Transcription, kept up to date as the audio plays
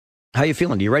How you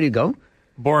feeling? You ready to go?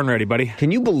 Born ready, buddy.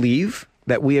 Can you believe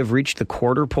that we have reached the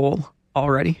quarter pole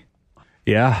already?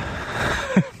 Yeah.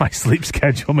 My sleep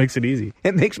schedule makes it easy.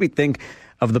 It makes me think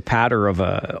of the patter of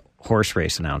a horse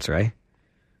race announcer, eh?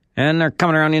 And they're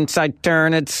coming around the inside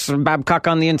turn. It's Babcock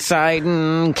on the inside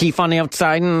and Keefe on the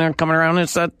outside, and they're coming around.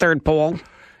 It's that third pole.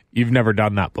 You've never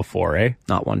done that before, eh?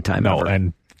 Not one time No, ever.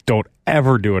 and don't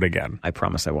ever do it again. I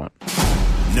promise I won't.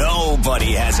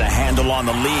 Nobody has a handle on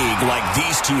the league like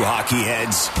these two hockey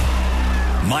heads.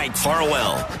 Mike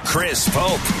Farwell, Chris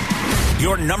Pope,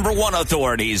 your number one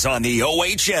authorities on the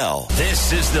OHL.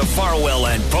 This is the Farwell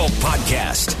and Pope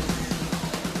podcast.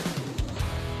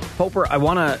 Poper, I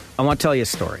want to tell you a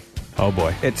story. Oh,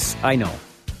 boy. I know,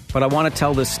 but I want to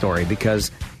tell this story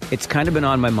because it's kind of been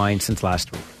on my mind since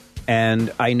last week.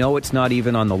 And I know it's not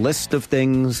even on the list of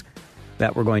things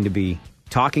that we're going to be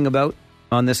talking about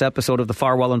on this episode of the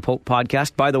Farwell and Pope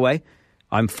podcast. By the way,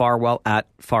 I'm Farwell at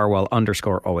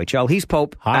Farwell_OHL. He's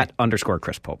Pope at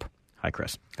 _Chris Pope. Hi,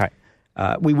 Chris. Hi.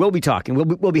 We will be talking.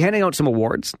 We'll be handing out some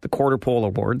awards, the Quarter Pole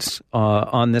Awards,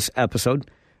 on this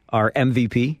episode. Our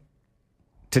MVP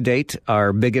to date,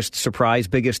 our biggest surprise,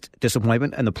 biggest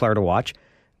disappointment, and the player to watch.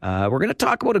 We're going to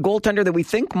talk about a goaltender that we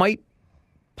think might,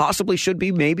 possibly should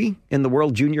be, maybe, in the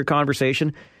World Junior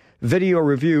conversation. Video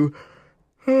review.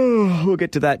 We'll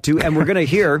get to that, too. And we're going to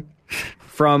hear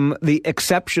from the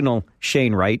exceptional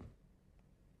Shane Wright.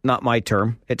 Not my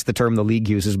term. It's the term the league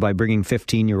uses by bringing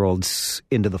 15-year-olds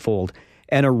into the fold.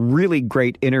 And a really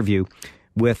great interview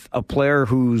with a player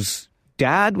whose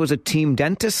dad was a team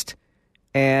dentist,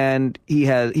 and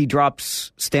he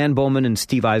drops Stan Bowman and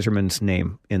Steve Yzerman's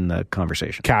name in the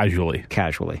conversation.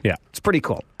 Casually. Yeah. It's pretty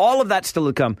cool. All of that still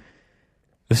to come.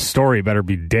 This story better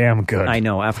be damn good. I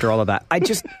know, after all of that.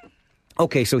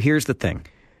 Okay, so here's the thing.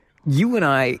 You and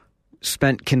I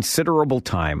spent considerable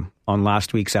time on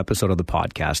last week's episode of the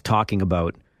podcast talking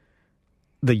about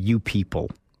the "you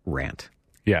people" rant.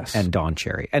 Yes. And Don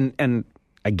Cherry. And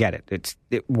I get it.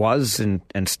 It was and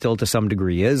still to some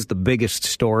degree is the biggest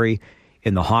story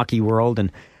in the hockey world.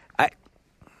 And I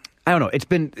don't know, it's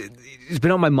been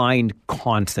on my mind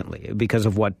constantly because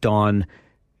of what Don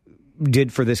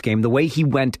did for this game. The way he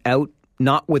went out,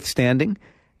 notwithstanding,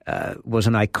 was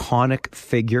an iconic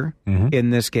figure in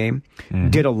this game.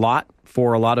 Did a lot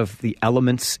for a lot of the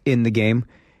elements in the game,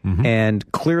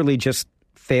 and clearly just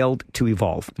failed to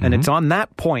evolve. And it's on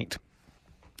that point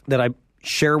that I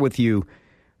share with you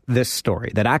this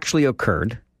story that actually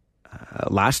occurred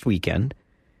last weekend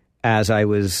as I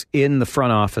was in the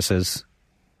front offices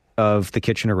of the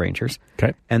Kitchener Rangers.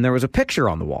 Okay. And there was a picture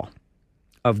on the wall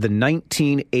of the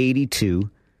 1982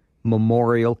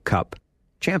 Memorial Cup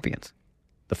champions,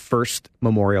 the first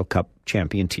Memorial Cup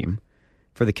champion team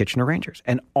for the Kitchener Rangers.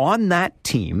 And on that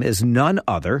team is none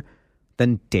other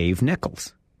than Dave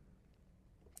Nichols.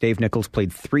 Dave Nichols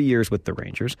played 3 years with the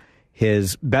Rangers.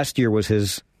 His best year was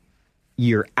his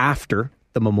year after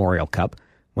the Memorial Cup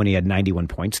when he had 91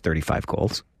 points, 35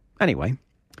 goals. Anyway,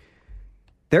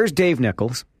 there's Dave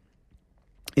Nichols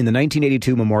in the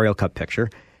 1982 Memorial Cup picture,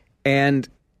 and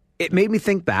it made me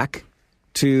think back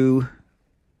to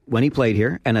when he played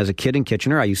here. And as a kid in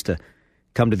Kitchener, I used to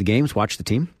come to the games, watch the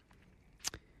team.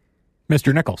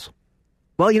 Mr. Nichols.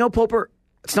 Well, you know, Poper,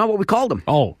 it's not what we called him.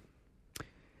 Oh.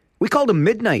 We called him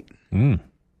Midnight.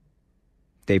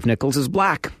 Dave Nichols is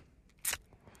black.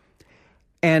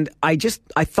 And I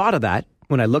thought of that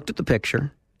when I looked at the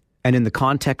picture and in the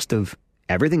context of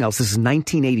everything else. This is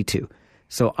 1982.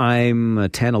 So I'm a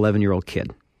 10, 11-year-old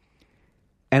kid.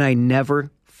 And I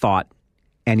never thought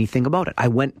anything about it. I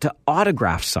went to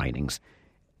autograph signings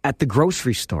at the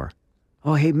grocery store.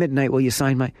 Oh, hey, Midnight, will you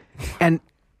sign my... And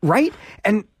right?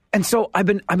 And so I've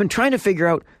been trying to figure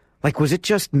out, like, was it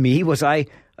just me? Was I...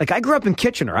 Like, I grew up in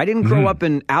Kitchener. I didn't grow up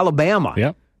in Alabama.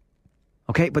 Yep.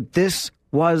 Okay, but this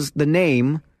was the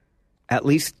name, at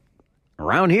least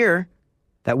around here,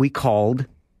 that we called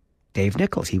Dave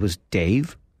Nichols. He was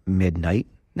Dave Midnight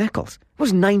Nichols. It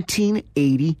was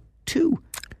 1982.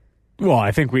 Well,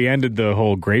 I think we ended the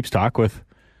whole grapes talk with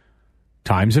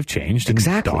times have changed. And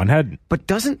exactly. Don hadn't. But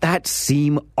doesn't that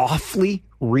seem awfully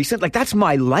recent? Like, that's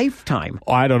my lifetime.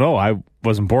 I don't know. I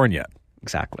wasn't born yet.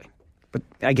 Exactly. But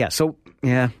I guess. So,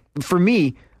 yeah, for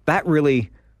me, that really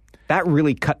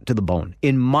cut to the bone.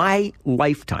 In my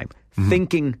lifetime,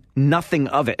 thinking nothing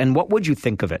of it. And what would you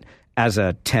think of it as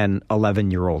a 10,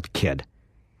 11-year-old kid?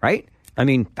 Right? I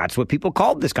mean, that's what people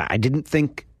called this guy. I didn't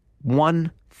think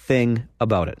one thing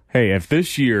about it. Hey, if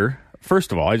this year,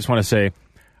 first of all, I just want to say,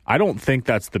 I don't think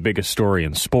that's the biggest story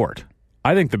in sport.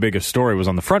 I think the biggest story was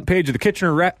on the front page of the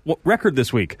Kitchener Record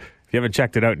this week. If you haven't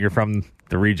checked it out and you're from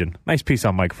the region, nice piece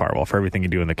on Mike Farwell for everything you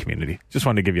do in the community. Just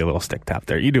wanted to give you a little stick tap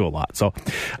there. You do a lot. So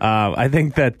I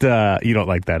think that you don't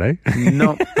like that, eh?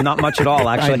 No, not much at all,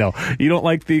 actually. I know. You don't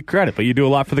like the credit, but you do a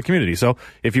lot for the community. So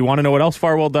if you want to know what else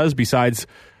Farwell does besides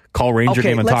call Ranger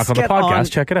game and talk on the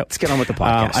podcast, check it out. Let's get on with the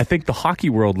podcast. I think the hockey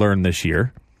world learned this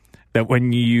year that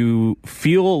when you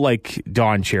feel like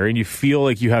Don Cherry and you feel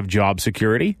like you have job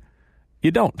security,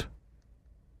 you don't.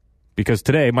 Because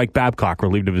today, Mike Babcock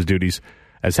relieved of his duties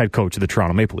as head coach of the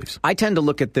Toronto Maple Leafs. I tend to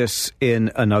look at this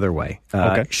in another way.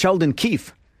 Okay. Sheldon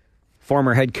Keefe,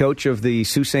 former head coach of the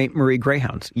Sault Ste. Marie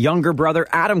Greyhounds. Younger brother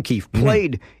Adam Keefe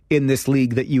played in this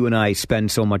league that you and I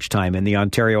spend so much time in, the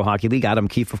Ontario Hockey League. Adam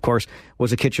Keefe, of course,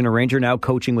 was a Kitchener Ranger, now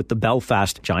coaching with the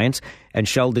Belfast Giants. And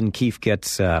Sheldon Keefe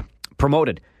gets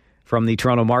promoted from the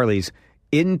Toronto Marlies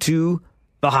into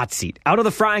the hot seat. Out of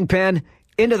the frying pan,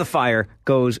 into the fire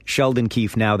goes Sheldon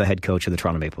Keefe, now the head coach of the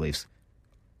Toronto Maple Leafs.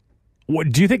 What,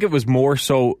 do you think it was more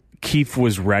so Keefe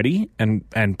was ready and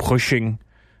pushing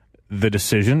the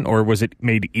decision, or was it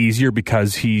made easier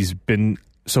because he's been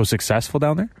so successful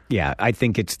down there? Yeah, I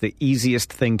think it's the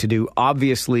easiest thing to do.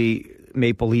 Obviously,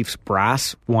 Maple Leafs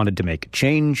brass wanted to make a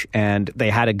change, and they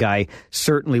had a guy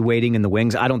certainly waiting in the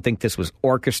wings. I don't think this was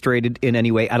orchestrated in any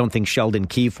way. I don't think Sheldon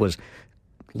Keefe was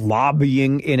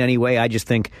lobbying in any way. I just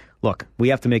think, look, we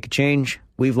have to make a change.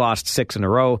 We've lost 6 in a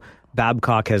row.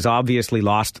 Babcock has obviously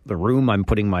lost the room. I'm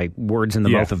putting my words in the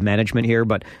mouth of management here,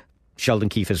 but Sheldon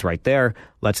Keefe is right there.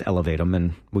 Let's elevate him,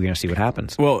 and we're going to see what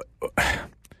happens. Well,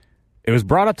 it was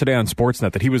brought up today on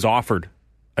Sportsnet that he was offered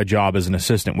a job as an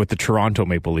assistant with the Toronto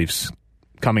Maple Leafs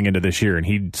coming into this year, and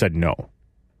he said no.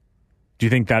 Do you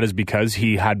think that is because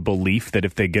he had belief that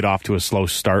if they get off to a slow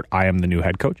start, I am the new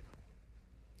head coach?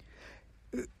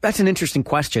 That's an interesting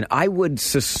question. I would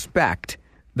suspect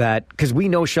that, because we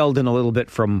know Sheldon a little bit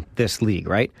from this league,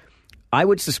 right? I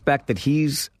would suspect that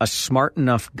he's a smart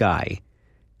enough guy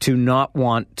to not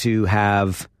want to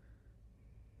have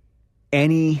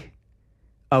any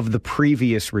of the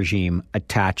previous regime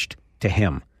attached to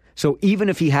him. So even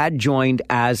if he had joined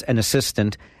as an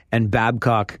assistant and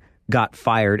Babcock got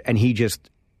fired and he just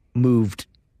moved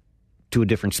to a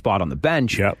different spot on the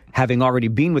bench, having already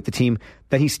been with the team,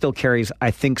 then he still carries,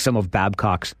 I think, some of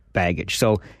Babcock's baggage.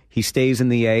 So he stays in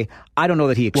the A. I don't know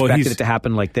that he expected it to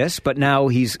happen like this, but now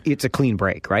it's a clean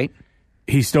break, right?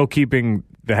 He's still keeping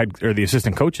the head or the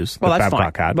assistant coaches that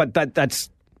Babcock had. But that's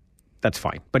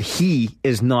fine. But he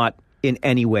is not in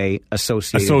any way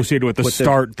associated with the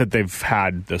start that they've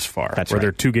had this far. That's where right.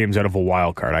 They're 2 games out of a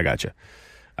wild card. I got you.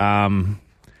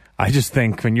 I just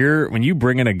think when you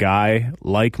bring in a guy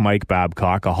like Mike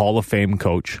Babcock, a Hall of Fame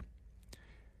coach,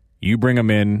 you bring him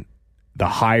in, the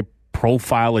high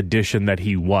profile addition that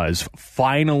he was.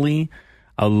 Finally,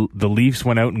 the Leafs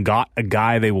went out and got a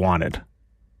guy they wanted.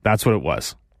 That's what it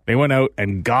was. They went out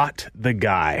and got the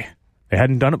guy. They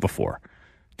hadn't done it before.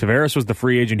 Tavares was the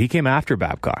free agent. He came after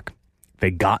Babcock. They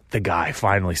got the guy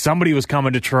finally. Somebody was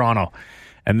coming to Toronto.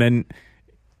 And then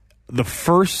the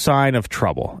first sign of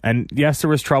trouble, and yes, there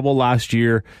was trouble last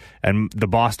year and the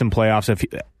Boston playoffs.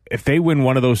 If they win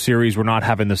one of those series, we're not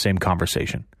having the same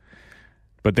conversation.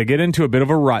 But they get into a bit of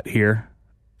a rut here,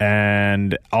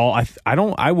 and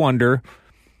I wonder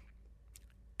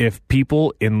if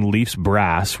people in Leafs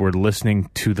brass were listening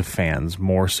to the fans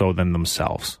more so than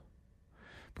themselves,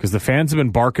 because the fans have been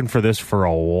barking for this for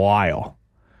a while.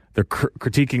 They're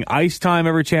critiquing ice time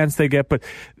every chance they get,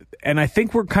 and I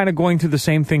think we're kind of going through the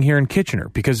same thing here in Kitchener,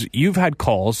 because you've had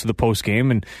calls to the postgame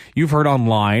and you've heard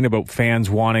online about fans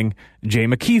wanting Jay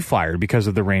McKee fired because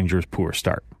of the Rangers' poor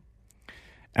start.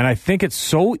 And I think it's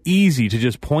so easy to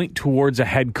just point towards a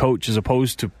head coach as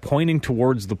opposed to pointing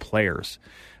towards the players.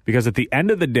 Because at the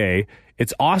end of the day,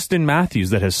 it's Austin Matthews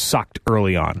that has sucked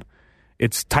early on.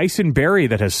 It's Tyson Barrie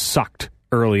that has sucked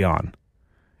early on.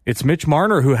 It's Mitch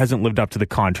Marner who hasn't lived up to the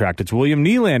contract. It's William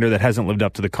Nylander that hasn't lived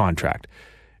up to the contract.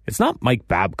 It's not Mike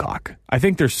Babcock. I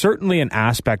think there's certainly an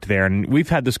aspect there, and we've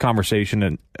had this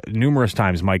conversation numerous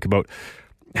times, Mike, about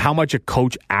how much a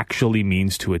coach actually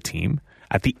means to a team.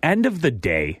 At the end of the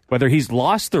day, whether he's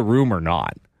lost the room or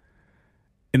not,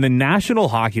 in the National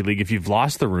Hockey League, if you've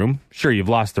lost the room, sure, you've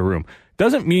lost the room.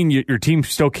 Doesn't mean your team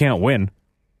still can't win.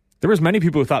 There was many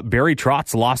people who thought Barry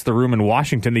Trotz lost the room in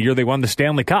Washington the year they won the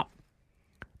Stanley Cup,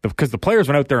 because the players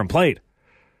went out there and played.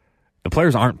 The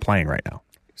players aren't playing right now.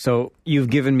 So you've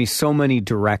given me so many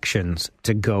directions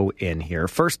to go in here.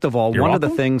 First of all, one of the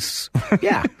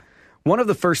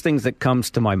first things that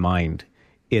comes to my mind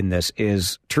in this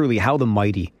is truly how the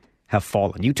mighty have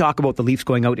fallen. You talk about the Leafs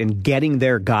going out and getting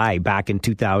their guy back in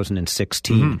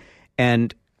 2016,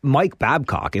 and Mike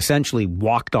Babcock essentially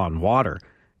walked on water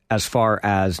as far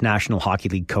as National Hockey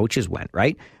League coaches went,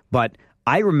 right? But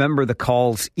I remember the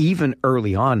calls even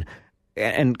early on,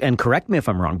 and correct me if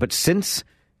I'm wrong, but since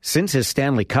his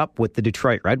Stanley Cup with the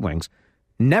Detroit Red Wings,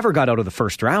 never got out of the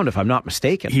first round, if I'm not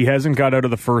mistaken. He hasn't got out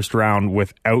of the first round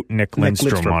without Nick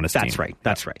Lindstrom on his team. That's right.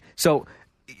 That's right. So,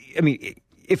 I mean,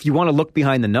 if you want to look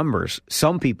behind the numbers,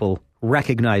 some people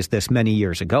recognized this many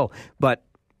years ago, but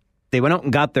they went out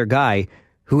and got their guy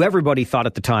who everybody thought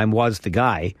at the time was the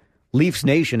guy. Leafs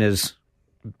Nation is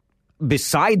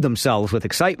beside themselves with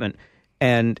excitement,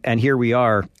 and here we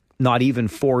are, not even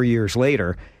 4 years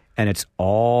later, and it's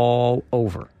all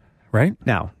over. Right?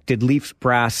 Now, did Leafs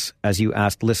brass, as you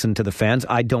asked, listen to the fans?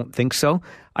 I don't think so.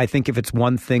 I think if it's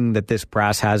one thing that this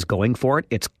brass has going for it,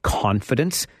 it's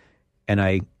confidence, and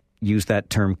I use that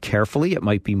term carefully. It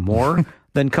might be more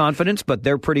than confidence, but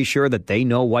they're pretty sure that they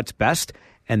know what's best,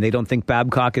 and they don't think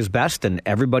Babcock is best. And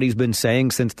everybody's been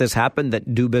saying since this happened that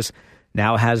Dubas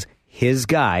now has his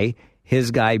guy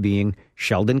being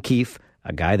Sheldon Keefe,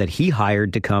 a guy that he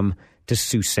hired to come to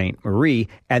Sault Ste. Marie,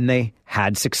 and they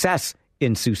had success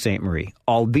in Sault Ste. Marie,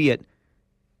 albeit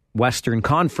Western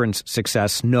Conference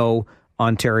success, no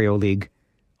Ontario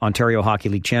Hockey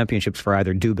League championships for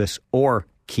either Dubas or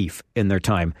Keefe in their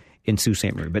time in Sault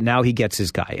Ste. Marie. But now he gets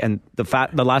his guy. And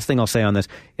the last thing I'll say on this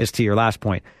is to your last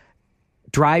point.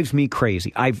 Drives me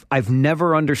crazy. I've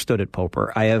never understood it,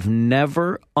 Poper. I have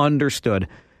never understood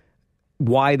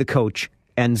why the coach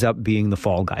ends up being the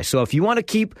fall guy. So if you want to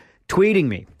keep tweeting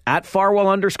me at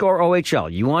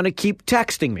Farwell_OHL, you want to keep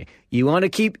texting me, you want to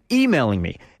keep emailing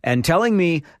me and telling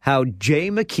me how Jay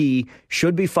McKee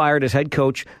should be fired as head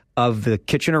coach of the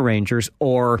Kitchener Rangers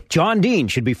or John Dean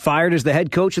should be fired as the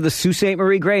head coach of the Sault Ste.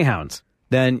 Marie Greyhounds,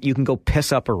 then you can go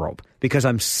piss up a rope, because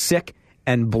I'm sick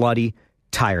and bloody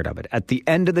tired of it. At the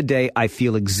end of the day, I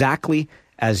feel exactly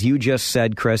as you just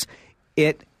said, Chris.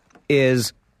 It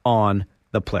is on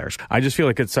the players. I just feel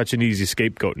like it's such an easy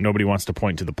scapegoat. Nobody wants to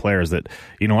point to the players that,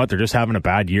 you know what, they're just having a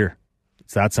bad year.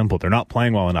 It's that simple. They're not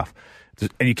playing well enough.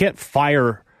 And you can't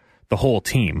fire the whole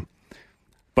team.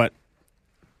 But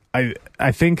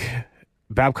I think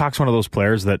Babcock's one of those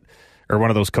players that, or one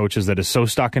of those coaches that is so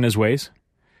stuck in his ways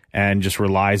and just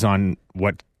relies on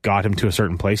what got him to a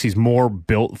certain place. He's more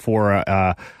built for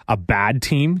a bad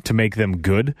team to make them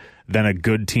good than a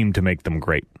good team to make them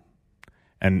great.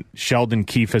 And Sheldon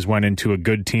Keefe has went into a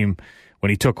good team when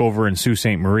he took over in Sault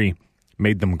Ste. Marie,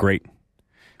 made them great.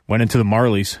 Went into the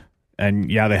Marlies,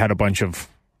 and yeah, they had a bunch of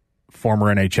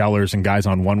former NHLers and guys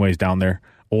on one-ways down there,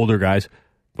 older guys,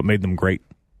 but made them great.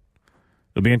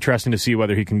 It'll be interesting to see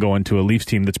whether he can go into a Leafs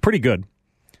team that's pretty good.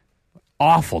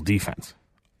 Awful defense.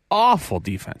 Awful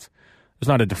defense. There's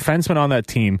not a defenseman on that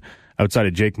team outside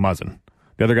of Jake Muzzin.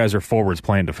 The other guys are forwards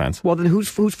playing defense. Well, then whose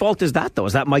fault is that, though?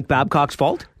 Is that Mike Babcock's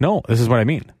fault? No, this is what I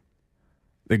mean.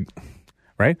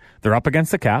 Right? They're up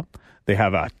against the cap. They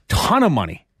have a ton of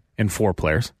money in 4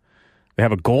 players. They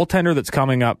have a goaltender that's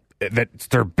coming up, that's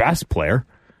their best player,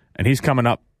 and he's coming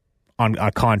up on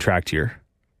a contract year,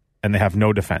 and they have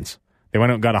no defense. They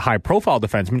went out and got a high-profile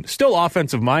defenseman, still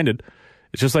offensive-minded.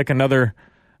 It's just like another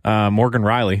Morgan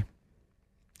Riley,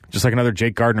 just like another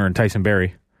Jake Gardner and Tyson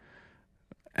Barrie.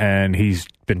 And he's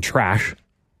been trash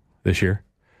this year.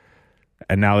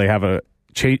 And now they have a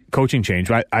coaching change.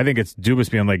 I think it's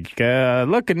Dubas being like,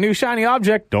 look, a new shiny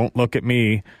object. Don't look at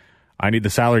me. I need the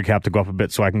salary cap to go up a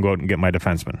bit so I can go out and get my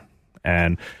defenseman.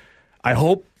 And I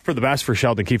hope for the best for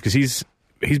Sheldon Keefe, because he's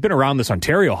been around this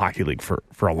Ontario Hockey League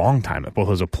for a long time, both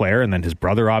as a player and then his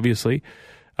brother, obviously.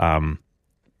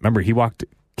 Remember,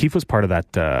 Keefe was part of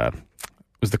that,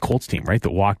 was the Colts team, right,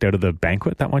 that walked out of the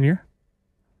banquet that one year?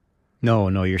 No,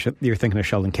 you're thinking of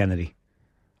Sheldon Kennedy.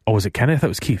 Oh, was it Kennedy? I thought it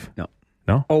was Keefe.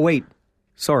 No? Oh, wait.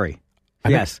 Sorry.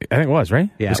 Yes. I think it was, right?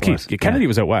 Yeah, it was Keefe. Yeah, Kennedy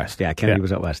was out west. Yeah, Kennedy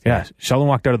was out west. Yeah. Sheldon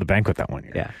walked out of the banquet that one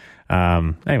year. Yeah.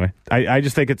 Anyway, I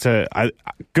just think it's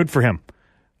good for him.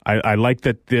 I like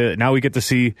that now we get to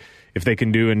see if they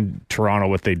can do in Toronto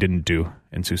what they didn't do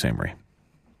in Sault Ste. Marie.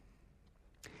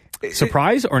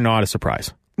 Surprise or not a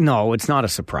surprise? No, it's not a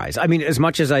surprise. I mean, as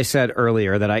much as I said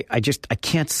earlier that I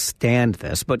can't stand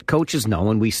this, but coaches know,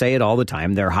 and we say it all the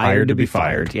time, they're hired to be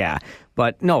fired. Yeah.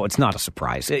 But no, it's not a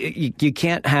surprise. You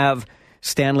can't have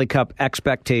Stanley Cup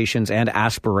expectations and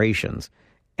aspirations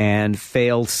and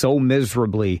fail so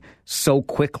miserably so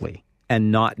quickly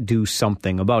and not do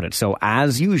something about it. So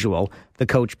as usual, the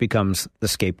coach becomes the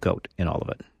scapegoat in all of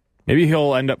it. Maybe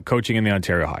he'll end up coaching in the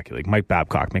Ontario Hockey League. Mike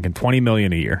Babcock making $20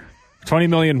 million a year. $20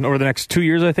 million over the next 2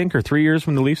 years, I think, or 3 years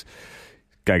from the Leafs.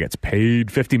 Guy gets paid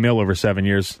 $50 million over 7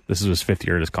 years. This is his 5th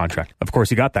year of his contract. Of course,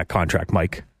 he got that contract,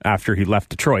 Mike, after he left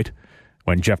Detroit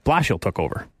when Jeff Blashill took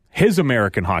over. His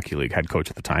American Hockey League head coach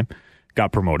at the time.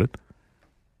 got promoted.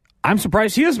 I'm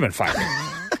surprised he hasn't been fired.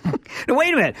 Now,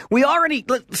 wait a minute.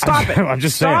 Stop it. I'm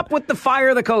just saying. Stop with the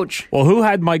fire the coach. Well, who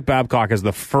had Mike Babcock as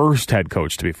the first head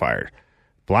coach to be fired?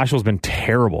 Blashill's been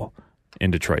terrible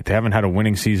in Detroit. They haven't had a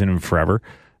winning season in forever.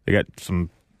 They got some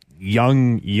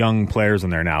young players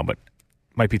in there now, but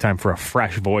might be time for a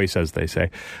fresh voice, as they say.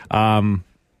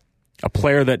 A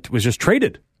player that was just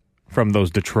traded from those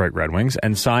Detroit Red Wings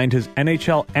and signed his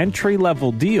NHL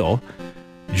entry-level deal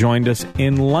joined us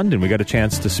in London. We got a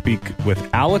chance to speak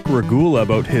with Alec Regula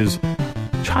about his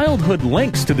childhood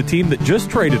links to the team that just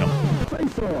traded him.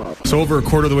 So over a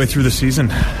quarter of the way through the season,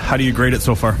 how do you grade it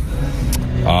so far?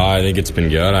 I think it's been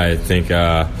good. I think we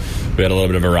had a little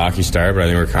bit of a rocky start, but I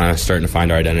think we're kind of starting to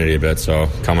find our identity a bit, so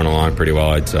coming along pretty well,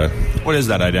 I'd say. What is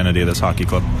that identity of this hockey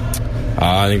club?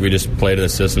 I think we just play to the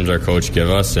systems our coach give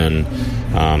us, and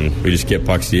we just get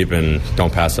pucks deep and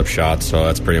don't pass up shots, so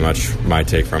that's pretty much my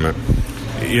take from it.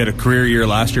 You had a career year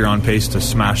last year, on pace to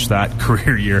smash that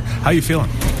career year. How are you feeling?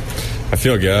 I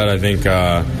feel good. I think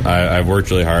I've worked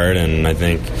really hard, and I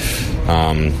think,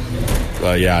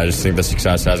 I just think the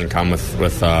success hasn't come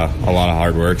with a lot of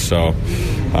hard work. So,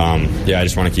 I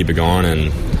just want to keep it going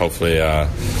and hopefully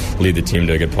lead the team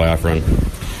to a good playoff run.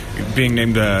 Being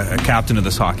named a captain of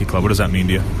this hockey club, what does that mean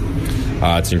to you?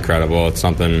 It's incredible. It's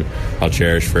something I'll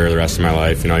cherish for the rest of my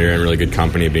life. You know, you're in really good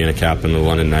company being a captain of the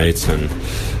London Knights, and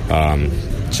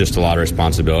it's just a lot of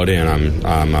responsibility, and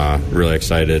I'm really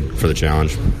excited for the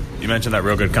challenge. You mentioned that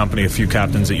real good company, a few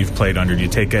captains that you've played under. Do you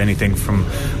take anything from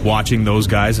watching those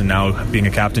guys and now being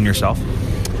a captain yourself?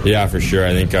 Yeah, for sure.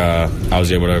 I think I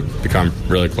was able to become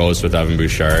really close with Evan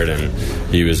Bouchard, and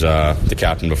he was the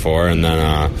captain before. And then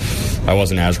I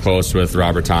wasn't as close with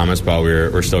Robert Thomas, but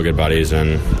we're still good buddies,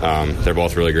 and they're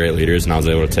both really great leaders, and I was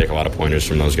able to take a lot of pointers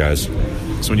from those guys.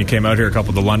 So when you came out here, a couple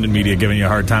of the London media giving you a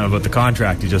hard time about the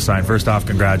contract you just signed. First off,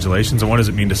 congratulations. And what does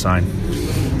it mean to sign?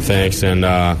 Thanks, and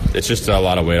it's just a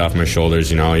lot of weight off my shoulders.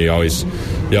 You know, you always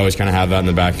kind of have that in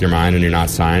the back of your mind when you're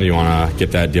not signed. You want to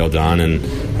get that deal done,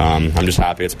 and I'm just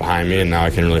happy it's behind me, and now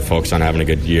I can really focus on having a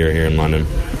good year here in London.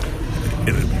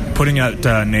 Putting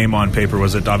that name on paper,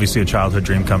 was it obviously a childhood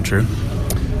dream come true?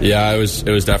 Yeah, it was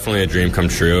definitely a dream come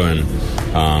true, and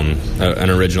an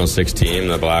Original Six team,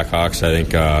 the Blackhawks, I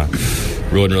think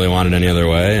wouldn't really want it any other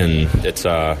way, and it's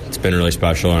been really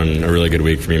special and a really good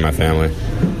week for me and my family.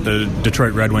 The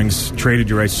Detroit Red Wings traded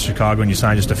you right to Chicago, and you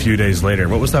signed just a few days later.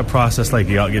 What was that process like?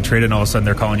 You get traded, and all of a sudden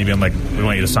they're calling you, being like, "We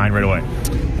want you to sign right away."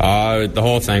 The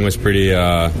whole thing was pretty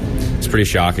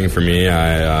shocking for me.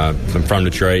 I'm from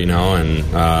Detroit, you know, and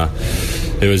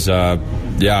it was.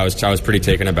 I was pretty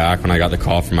taken aback when I got the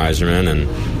call from Yzerman,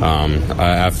 and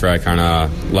after I kind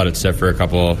of let it sit for a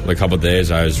couple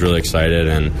days, I was really excited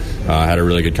and had a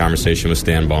really good conversation with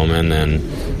Stan Bowman, and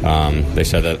they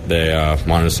said that they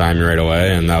wanted to sign me right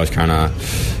away, and that was kind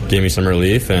of gave me some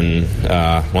relief. And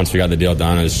once we got the deal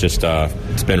done,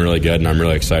 it's been really good, and I'm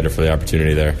really excited for the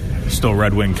opportunity there. Still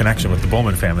Red Wing connection with the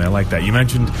Bowman family. I like that. You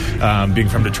mentioned being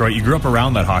from Detroit. You grew up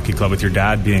around that hockey club with your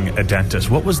dad being a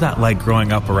dentist. What was that like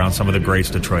growing up around some of the greats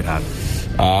Detroit had?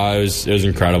 It was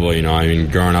incredible. You know, I mean,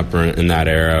 growing up in that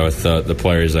era with the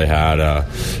players they had,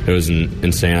 it was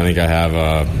insane. I think I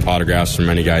have autographs from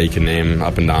any guy you can name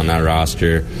up and down that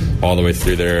roster, all the way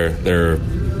through their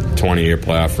 20-year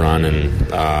playoff run, and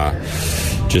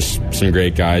just some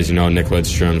great guys, you know, Nick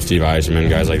Lidstrom, Steve Yzerman,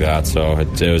 guys like that. So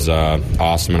it was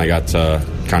awesome, and I got to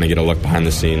kind of get a look behind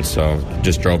the scenes, so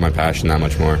just drove my passion that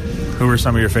much more. Who were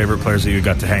some of your favorite players that you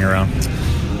got to hang around?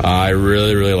 I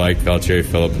really, really liked Valtteri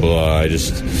Filppula.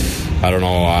 I don't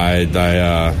know why.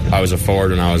 I was a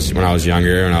forward when I was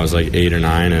younger, when I was like 8 or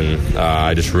 9, and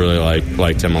I just really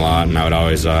liked him a lot, and I would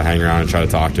always hang around and try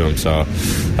to talk to him. So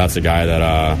that's a guy that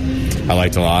I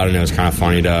liked a lot, and it was kind of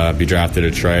funny to be drafted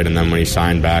at Detroit. And then when he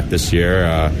signed back this year,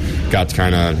 got to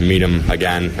kind of meet him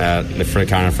again for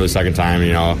the second time,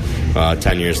 you know,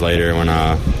 10 years later when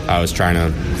I was trying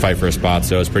to fight for a spot.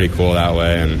 So it was pretty cool that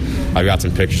way, and I got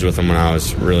some pictures with him when I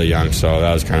was really young, so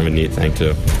that was kind of a neat thing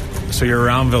too. So you're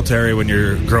around Valtteri when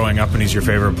you're growing up, and he's your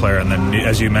favorite player, and then,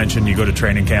 as you mentioned, you go to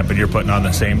training camp and you're putting on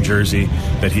the same jersey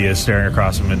that he is, staring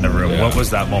across him in the room. Yeah. What was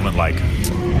that moment like?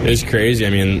 It was crazy. I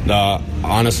mean,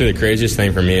 honestly, the craziest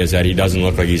thing for me is that he doesn't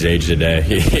look like he's aged a day.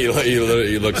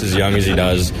 He looks as young as he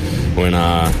does when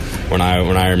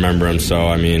I remember him. So,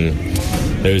 I mean,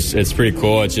 it's pretty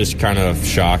cool. It's just kind of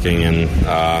shocking, and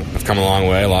I've come a long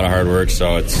way, a lot of hard work,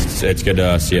 so it's good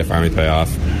to see it finally pay off.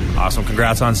 Awesome.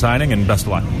 Congrats on signing, and best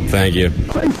of luck. Thank you.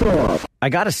 I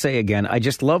got to say again, I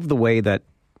just love the way that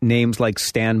names like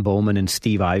Stan Bowman and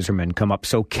Steve Yzerman come up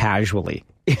so casually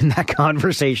in that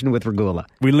conversation with Regula.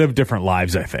 We live different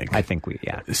lives, I think.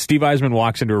 Yeah. Steve Yzerman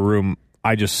walks into a room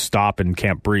I just stop and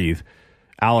can't breathe.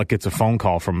 Alec gets a phone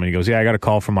call from him, and he goes, yeah, I got a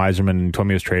call from Yzerman and he told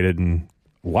me he was traded. And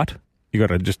what? You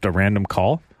got just a random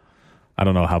call? I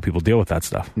don't know how people deal with that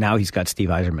stuff. Now he's got Steve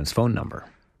Yzerman's phone number.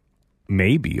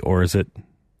 Maybe, or is it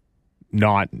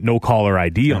no caller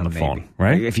ID on the phone,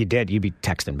 right? If you did, you'd be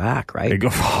texting back, right? They go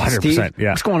 100%. Steve, yeah.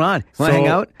 What's going on? Want to hang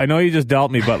out? I know you just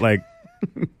dealt me, but like,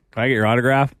 can I get your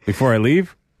autograph before I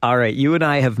leave? All right. You and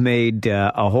I have made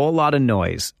a whole lot of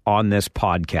noise on this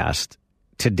podcast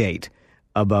to date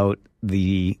about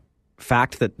the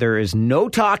fact that there is no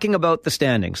talking about the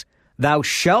standings. Thou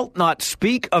shalt not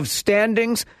speak of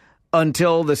standings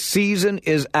until the season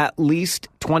is at least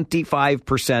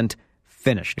 25%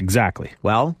 finished. Exactly.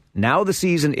 Well, now the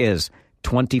season is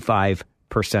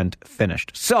 25%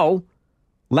 finished. So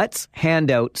let's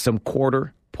hand out some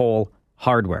quarter pole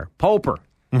hardware. Poper,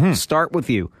 start with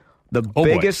you. The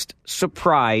biggest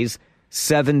surprise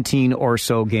 17 or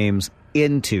so games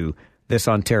into this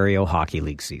Ontario Hockey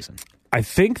League season. I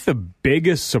think the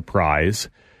biggest surprise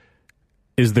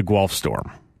is the Guelph Storm.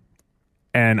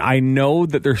 And I know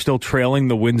that they're still trailing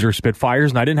the Windsor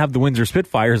Spitfires, and I didn't have the Windsor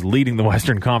Spitfires leading the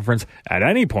Western Conference at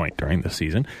any point during the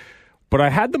season, but I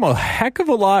had them a heck of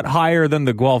a lot higher than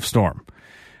the Guelph Storm.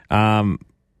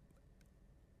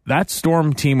 That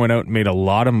Storm team went out and made a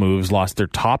lot of moves, lost their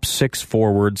top 6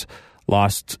 forwards,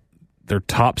 lost their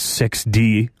top 6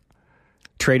 D.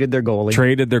 Traded their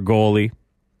goalie.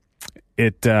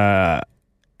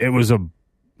 It was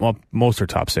most are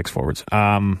top 6 forwards.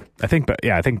 I think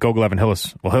Gogolev and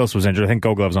Hillis. Well, Hillis was injured. I think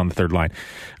Gogolev's on the third line.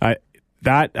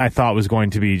 That I thought was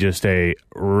going to be just a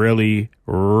really,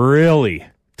 really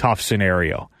tough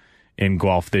scenario in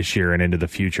Guelph this year and into the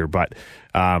future. But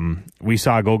we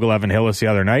saw Gogolev and Hillis the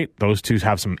other night. Those two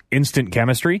have some instant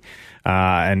chemistry,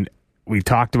 and we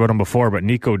talked about them before. But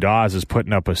Nico Dawes is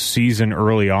putting up a season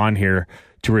early on here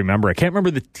to remember. I can't remember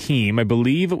the team. I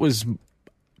believe it was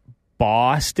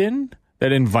Boston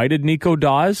that invited Nico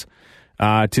Dawes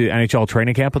to NHL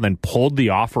training camp and then pulled the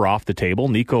offer off the table.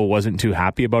 Nico wasn't too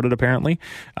happy about it, apparently.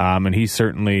 And he's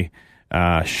certainly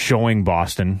showing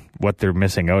Boston what they're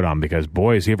missing out on, because,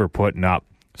 boy, is he ever putting up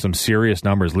some serious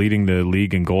numbers, leading the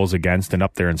league in goals against and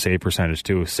up there in save percentage,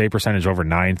 too. Save percentage over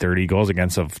 .930, goals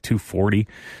against of .240.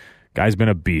 Guy's been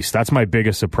a beast. That's my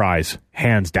biggest surprise,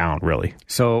 hands down, really.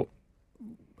 So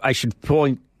I should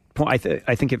point I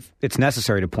think it's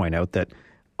necessary to point out that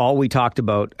all we talked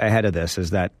about ahead of this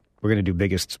is that we're going to do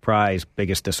biggest surprise,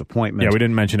 biggest disappointment. Yeah, we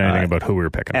didn't mention anything about who we were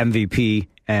picking. MVP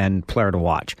and player to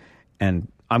watch.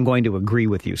 And I'm going to agree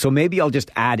with you. So maybe I'll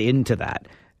just add into that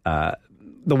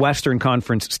the Western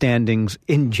Conference standings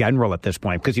in general at this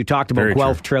point, because you talked about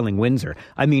Guelph trailing Windsor.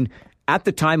 I mean, at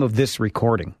the time of this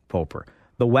recording, Poper,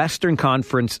 the Western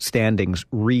Conference standings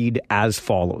read as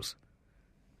follows: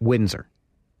 Windsor,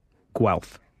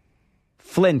 Guelph,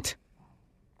 Flint,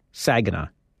 Saginaw,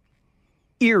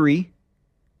 Erie,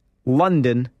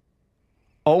 London,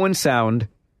 Owen Sound,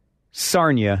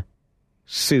 Sarnia,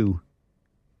 Sioux,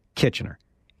 Kitchener.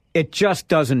 It just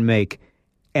doesn't make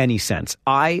any sense.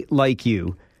 I, like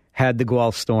you, had the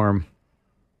Guelph Storm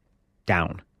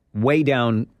down, way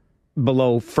down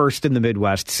below first in the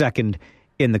Midwest, second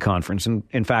in the conference. And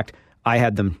in fact, I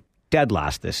had them dead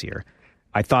last this year.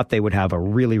 I thought they would have a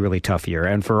really, really tough year.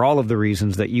 And for all of the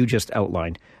reasons that you just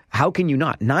outlined, how can you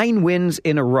not? 9 wins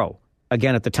in a row.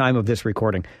 Again, at the time of this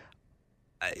recording,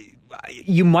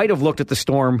 you might have looked at the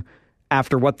Storm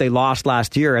after what they lost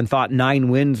last year and thought 9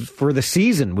 wins for the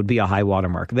season would be a high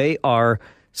watermark. They are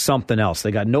something else.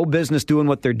 They got no business doing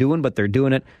what they're doing, but they're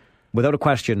doing it without a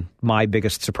question. My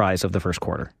biggest surprise of the first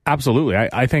quarter. Absolutely.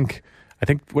 I think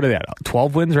what are they at?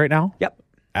 12 wins right now? Yep.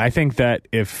 I think that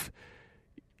if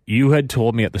you had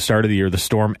told me at the start of the year the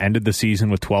Storm ended the season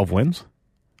with 12 wins,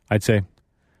 I'd say,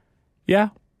 yeah,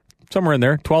 somewhere in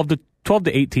there, 12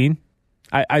 to 18.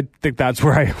 I think that's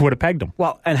where I would have pegged them.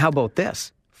 Well, and how about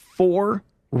this? 4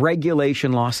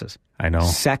 regulation losses. I know.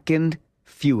 Second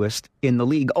fewest in the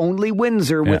league. Only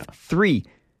Windsor with 3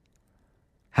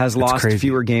 has lost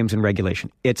fewer games in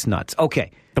regulation. It's nuts.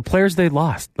 Okay. The players they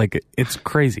lost, like, it's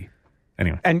crazy.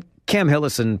 Anyway. And Cam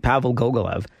Hillis and Pavel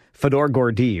Gogolev, Fedor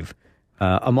Gordeev,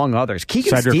 among others.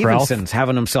 Keegan Cedric Stevenson's Ralph.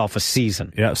 having himself a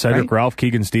season. Yeah, Cedric Ralph,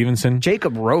 Keegan Stevenson.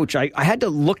 Jacob Roach. I had to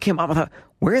look him up. I thought,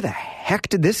 where the heck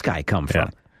did this guy come from? Yeah.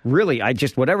 Really,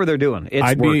 whatever they're doing,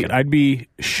 it's working. I'd be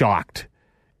shocked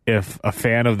if a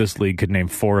fan of this league could name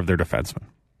 4 of their defensemen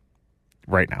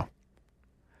right now.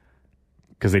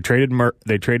 Because they traded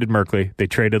Merkley, they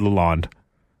traded Lalonde.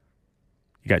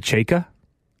 You got Chayka.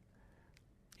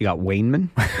 You got Wainman.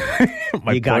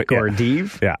 You got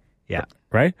Gordeev. Yeah. Yeah.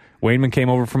 Right? Wainman came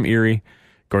over from Erie.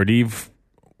 Gordeev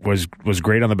was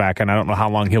great on the back end. I don't know how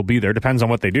long he'll be there. Depends on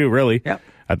what they do, really. Yep.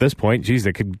 At this point, geez,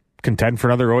 they could contend for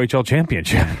another OHL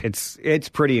championship. It's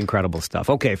pretty incredible stuff.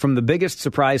 Okay, from the biggest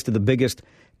surprise to the biggest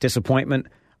disappointment,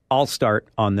 I'll start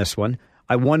on this one.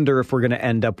 I wonder if we're going to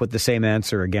end up with the same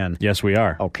answer again. Yes, we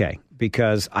are. Okay,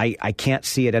 because I can't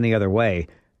see it any other way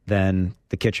than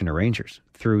the Kitchener Rangers.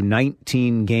 Through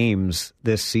 19 games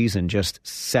this season, just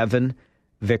 7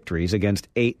 victories against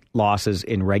 8 losses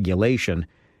in regulation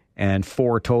and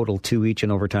 4 total, 2 each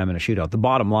in overtime and a shootout. The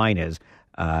bottom line is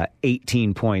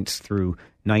 18 points through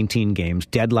 19 games,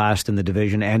 dead last in the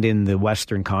division and in the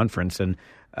Western Conference. And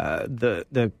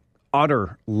the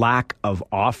utter lack of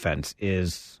offense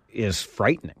is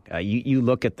frightening. You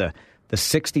look at the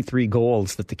 63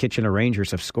 goals that the Kitchener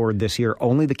Rangers have scored this year.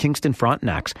 Only the Kingston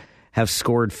Frontenacs have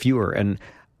scored fewer. And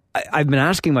I've been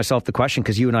asking myself the question,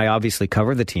 because you and I obviously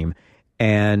cover the team,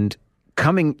 and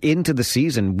coming into the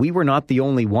season, we were not the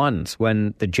only ones.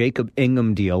 When the Jacob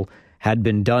Ingham deal had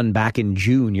been done back in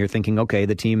June, you're thinking, okay,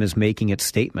 the team is making its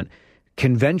statement.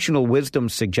 Conventional wisdom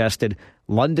suggested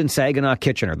London, Saginaw,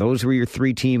 Kitchener. Those were your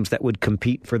 3 teams that would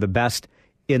compete for the best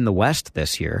in the West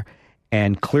this year.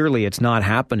 And clearly it's not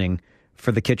happening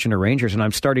for the Kitchener Rangers. And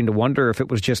I'm starting to wonder if it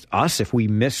was just us, if we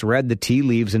misread the tea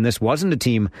leaves and this wasn't a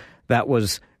team that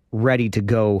was ready to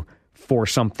go for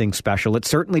something special. It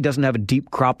certainly doesn't have a deep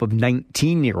crop of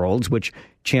 19-year-olds, which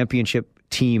championship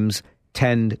teams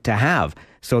tend to have.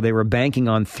 So they were banking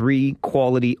on 3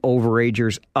 quality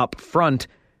overagers up front,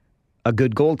 a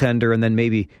good goaltender, and then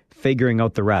maybe figuring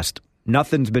out the rest.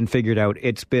 Nothing's been figured out.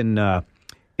 It's been a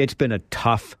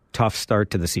tough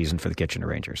start to the season for the Kitchener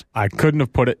Rangers. I couldn't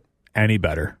have put it any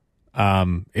better.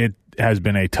 It has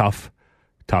been a tough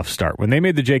start. When they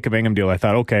made the Jacob Ingham deal, I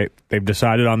thought, okay, they've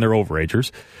decided on their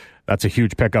overagers. That's a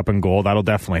huge pickup in goal. That'll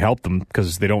definitely help them,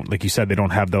 because they don't, like you said, they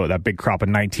don't have that big crop of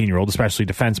 19-year-old, especially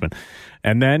defensemen.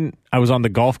 And then I was on the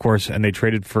golf course and they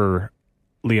traded for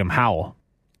Liam Howell.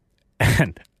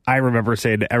 And I remember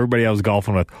saying to everybody I was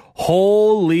golfing with,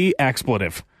 holy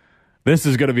expletive, this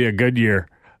is going to be a good year.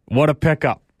 What a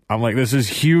pickup. I'm like, this is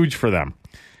huge for them.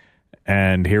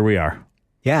 And here we are.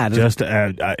 Yeah.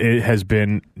 It has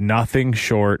been nothing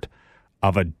short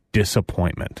of a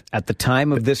disappointment. At the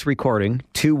time of this recording,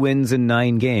 2 wins in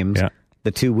 9 games. Yeah.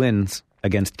 The 2 wins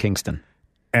against Kingston.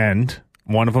 And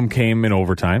one of them came in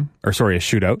overtime, a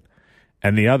shootout.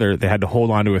 And the other, they had to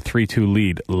hold on to a 3-2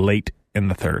 lead late in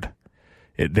the third.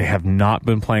 They have not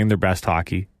been playing their best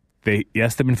hockey. They've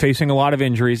been facing a lot of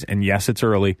injuries, and yes, it's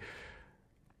early.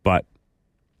 But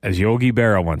as Yogi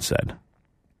Berra once said,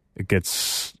 it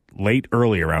gets late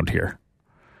early around here.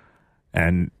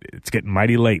 And it's getting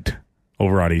mighty late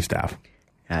over on East Ave.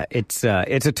 It's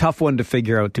a tough one to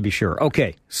figure out, to be sure.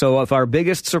 Okay, so if our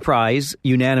biggest surprise,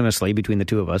 unanimously, between the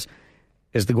two of us,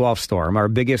 is the Guelph Storm, our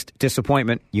biggest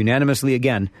disappointment, unanimously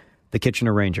again, the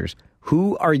Kitchener Rangers,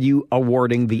 who are you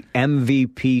awarding the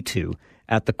MVP to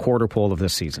at the quarter pole of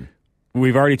this season?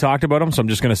 We've already talked about him, so I'm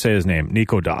just going to say his name,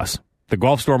 Nico Daws. The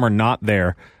Guelph Storm are not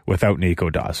there without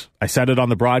Nico Daws. I said it on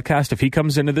the broadcast. If he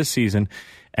comes into this season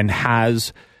and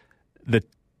has the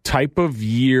type of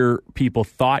year people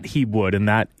thought he would, and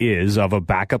that is of a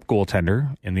backup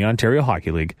goaltender in the Ontario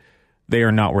Hockey League, they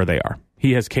are not where they are.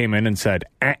 He has came in and said,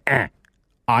 I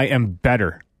am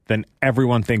better than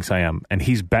everyone thinks I am. And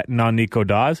he's betting on Nico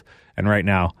Daws, and right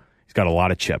now he's got a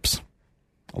lot of chips.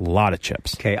 A lot of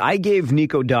chips. Okay, I gave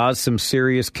Nico Daws some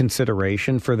serious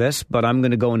consideration for this, but I'm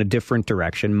going to go in a different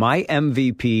direction. My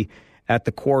MVP at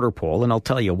the quarter pole, and I'll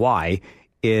tell you why,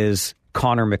 is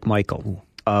Connor McMichael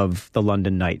of the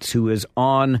London Knights, who is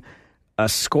on a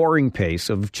scoring pace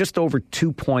of just over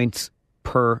 2 points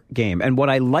per game. And what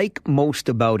I like most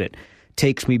about it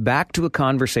takes me back to a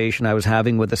conversation I was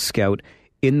having with a scout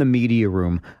in the media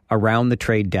room around the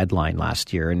trade deadline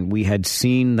last year. And we had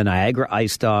seen the Niagara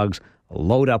Ice Dogs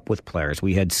load up with players.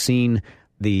 We had seen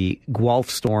the Guelph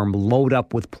Storm load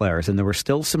up with players, and there were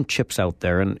still some chips out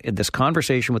there. And this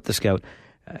conversation with the scout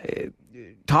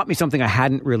taught me something I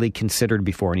hadn't really considered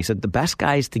before. And he said the best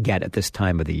guys to get at this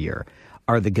time of the year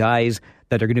are the guys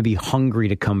that are going to be hungry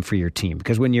to come for your team,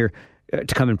 because when you're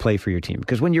to come and play for your team.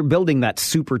 Because when you're building that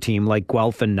super team like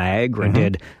Guelph and Niagara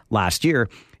did last year,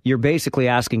 you're basically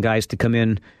asking guys to come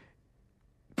in,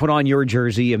 put on your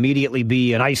jersey, immediately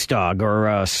be an Ice Dog or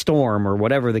a Storm or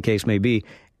whatever the case may be,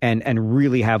 and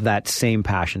really have that same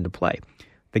passion to play.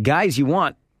 The guys you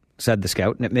want, said the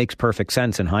scout, and it makes perfect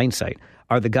sense in hindsight,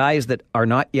 are the guys that are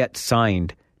not yet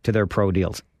signed to their pro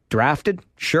deals. Drafted?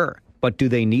 Sure. But do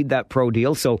they need that pro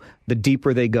deal? So the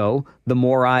deeper they go, the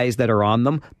more eyes that are on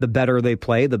them, the better they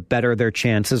play, the better their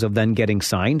chances of then getting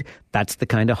signed. That's the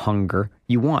kind of hunger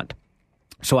you want.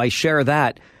 So I share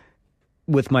that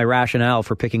with my rationale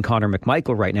for picking Connor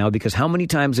McMichael right now, because how many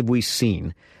times have we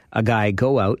seen a guy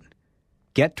go out,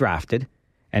 get drafted,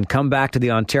 and come back to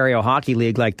the Ontario Hockey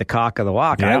League like the cock of the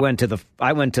walk? Yeah. I went to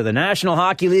the National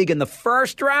Hockey League in the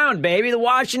first round, baby. The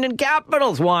Washington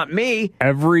Capitals want me.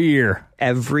 Every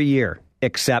year,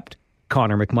 except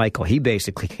Connor McMichael. He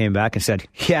basically came back and said,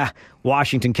 yeah,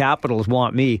 Washington Capitals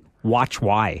want me. Watch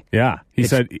why. Yeah. He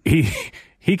said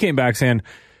he came back saying,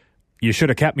 you should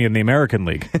have kept me in the American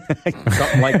League.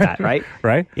 Something like that, right?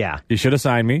 Right? Yeah. You should have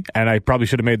signed me, and I probably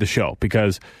should have made the show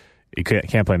because he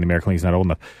can't play in the American League. He's not old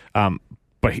enough.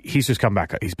 But he's just come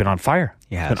back. He's been on fire.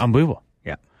 Yeah. It's been unbelievable.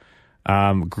 Yeah.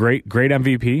 Great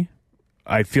MVP.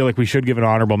 I feel like we should give an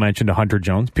honorable mention to Hunter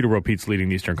Jones. Peterborough Pete's leading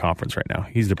the Eastern Conference right now.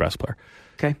 He's the best player.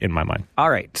 Okay. In my mind. All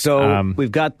right. So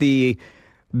we've got the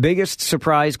biggest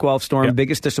surprise Guelph Storm,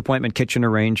 biggest disappointment Kitchener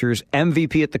Rangers,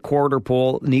 MVP at the quarter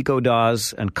pole, Nico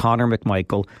Dawes and Connor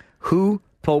McMichael. Who,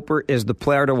 Poper, is the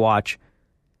player to watch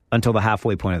until the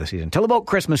halfway point of the season? Till about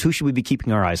Christmas, who should we be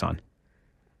keeping our eyes on?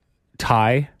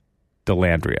 Ty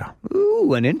Dellandrea.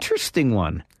 Ooh, an interesting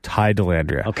one. Ty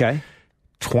Dellandrea. Okay.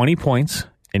 20 points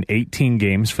in 18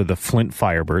 games for the Flint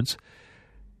Firebirds.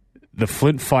 The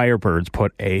Flint Firebirds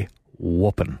put a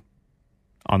whooping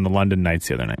on the London Knights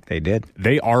the other night. They did.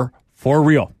 They are for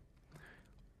real.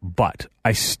 But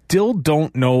I still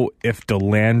don't know if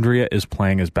Dellandrea is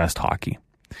playing his best hockey.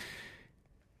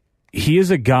 He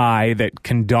is a guy that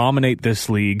can dominate this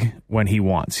league when he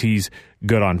wants. He's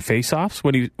good on faceoffs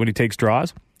when he takes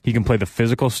draws. He can play the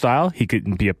physical style. He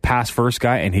can be a pass-first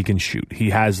guy, and he can shoot. He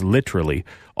has literally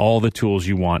all the tools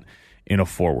you want in a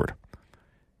forward.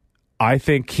 I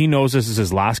think he knows this is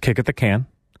his last kick at the can,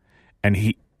 and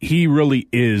he really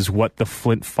is what the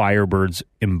Flint Firebirds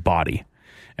embody.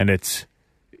 And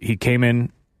he came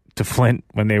in to Flint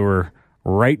when they were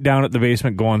right down at the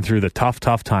basement going through the tough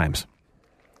times.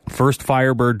 First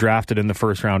Firebird drafted in the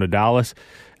first round of Dallas,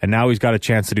 and now he's got a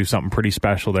chance to do something pretty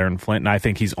special there in Flint, and I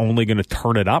think he's only going to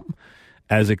turn it up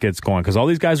as it gets going, because all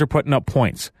these guys are putting up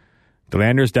points.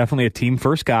 Delander's definitely a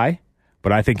team-first guy,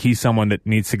 but I think he's someone that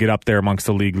needs to get up there amongst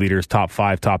the league leaders, top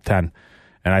 5, top 10,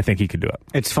 and I think he could do it.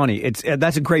 It's funny.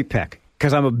 That's a great pick,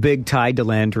 because I'm a big Ty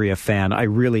Dellandrea fan. I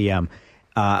really am.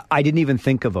 I didn't even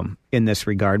think of him in this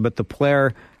regard, but the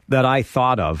player that I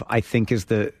thought of, I think, is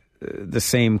the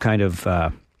same kind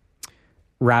of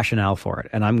rationale for it.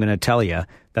 And I'm going to tell you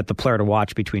that the player to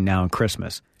watch between now and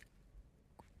Christmas,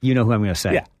 you know who I'm going to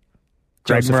say. Yeah.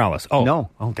 Greg Morales. Oh,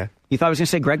 no. Okay. You thought I was going to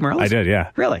say Greg Morales? I did,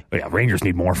 yeah. Really? Yeah, Rangers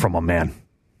need more from him, man.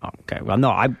 Oh, okay. Well,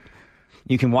 no,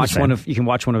 you can watch one of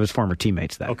his former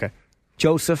teammates then. Okay.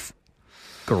 Joseph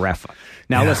Gareffa.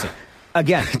 Now listen,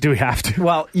 again, do we have to?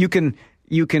 Well, you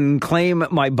can claim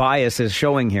my bias is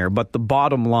showing here, but the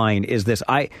bottom line is this.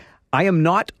 I am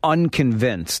not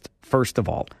unconvinced, first of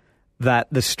all, that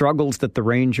the struggles that the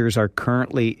Rangers are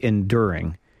currently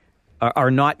enduring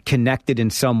are not connected in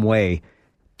some way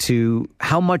to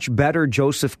how much better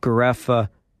Joseph Gareffa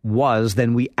was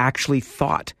than we actually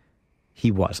thought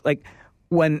he was. Like,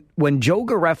 when Joe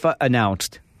Gareffa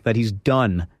announced that he's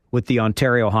done with the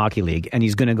Ontario Hockey League and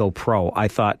he's going to go pro, I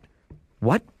thought,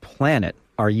 what planet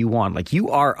are you on? Like, you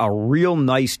are a real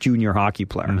nice junior hockey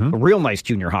player, a real nice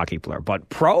junior hockey player, but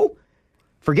pro?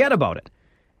 Forget about it.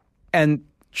 And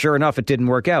sure enough, it didn't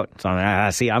work out. So,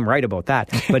 see, I'm right about that.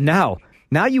 But now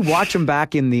you watch him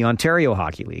back in the Ontario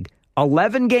Hockey League.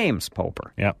 11 games,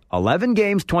 Poper. Yep. 11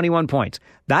 games, 21 points.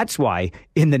 That's why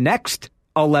in the next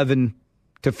 11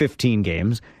 to 15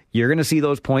 games, you're going to see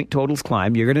those point totals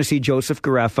climb. You're going to see Joseph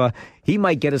Gareffa. He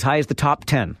might get as high as the top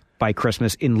 10 by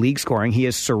Christmas in league scoring. He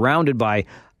is surrounded by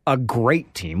a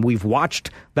great team. We've watched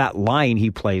that line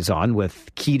he plays on with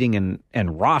Keating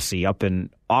and Rossi up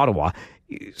in Ottawa.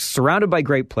 Surrounded by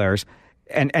great players,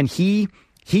 and he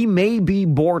may be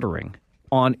bordering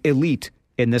on elite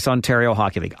in this Ontario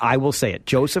Hockey League. I will say it.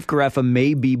 Joseph Gareffa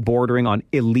may be bordering on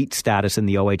elite status in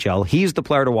the OHL. He's the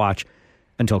player to watch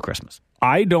until Christmas.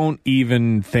 I don't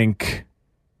even think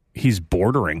he's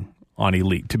bordering on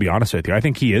elite, to be honest with you. I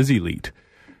think he is elite.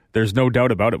 There's no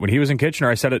doubt about it. When he was in Kitchener,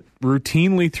 I said it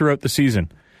routinely throughout the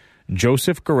season.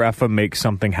 Joseph Gareffa makes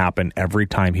something happen every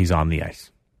time he's on the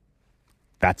ice.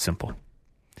 That's simple.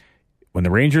 When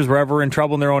the Rangers were ever in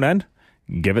trouble in their own end,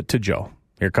 give it to Joe.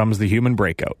 Here comes the human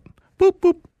breakout. Boop,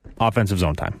 boop. Offensive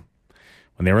zone time.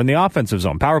 When they were in the offensive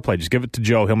zone, power play, just give it to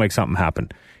Joe. He'll make something happen.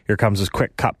 Here comes his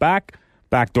quick cut back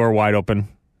door wide open.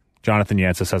 Jonathan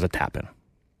Yancey has a tap in.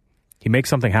 He makes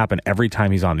something happen every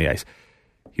time he's on the ice.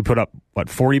 He put up,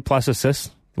 40-plus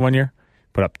assists one year?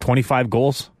 Put up 25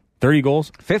 goals 30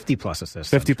 goals? 50-plus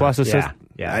assists. 50-plus assists?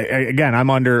 Yeah. Again, I'm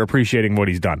underappreciating what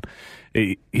he's done.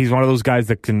 He's one of those guys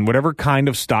that can, whatever kind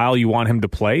of style you want him to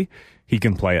play, he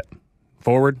can play it.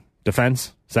 Forward,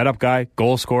 defense, setup guy,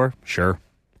 goal scorer, sure.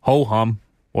 Ho-hum,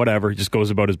 whatever. He just goes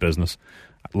about his business.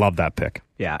 I love that pick.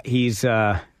 Yeah, he's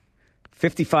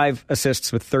 55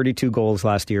 assists with 32 goals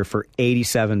last year for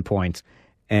 87 points.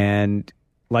 And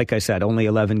like I said, only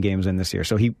 11 games in this year.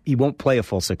 So he won't play a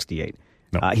full 68.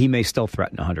 No. He may still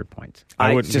threaten 100 points.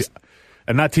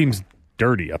 And that team's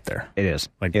dirty up there. It is.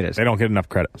 Like, it is. They don't get enough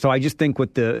credit. So I just think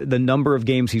with the number of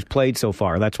games he's played so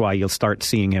far, that's why you'll start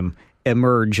seeing him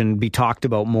emerge and be talked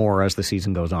about more as the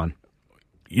season goes on.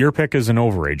 Your pick is an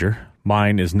overager.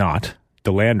 Mine is not.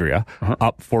 Delandria,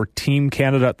 up for Team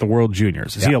Canada at the World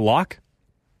Juniors. Is he a lock?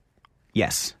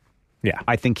 Yes. Yeah.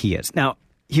 I think he is. Now,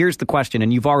 here's the question,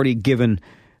 and you've already given...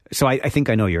 So I think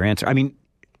I know your answer. I mean,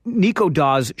 Nico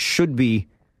Daws should be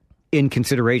in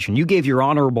consideration. You gave your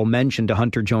honorable mention to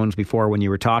Hunter Jones before when you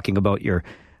were talking about your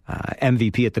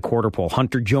MVP at the quarter pole.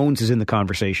 Hunter Jones is in the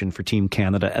conversation for Team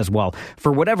Canada as well.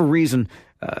 For whatever reason,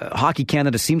 Hockey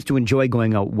Canada seems to enjoy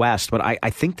going out west, but I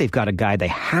think they've got a guy they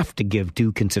have to give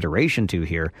due consideration to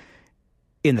here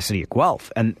in the city of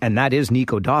Guelph, and that is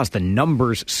Nico Daws. The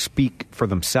numbers speak for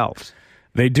themselves.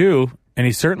 They do, and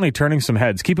he's certainly turning some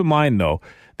heads. Keep in mind, though,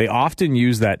 they often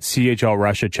use that CHL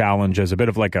Russia challenge as a bit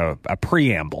of like a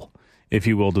preamble, if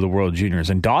you will, to the World Juniors.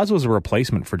 And Daws was a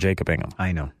replacement for Jacob Ingham.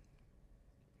 I know.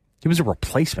 He was a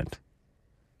replacement.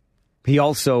 He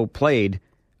also played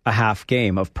a half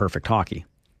game of perfect hockey.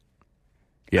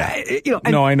 Yeah.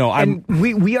 I know. And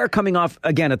we are coming off,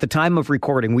 again, at the time of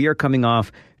recording, we are coming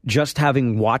off just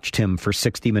having watched him for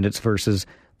 60 minutes versus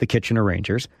the Kitchener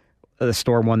Rangers. The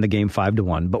Storm won the game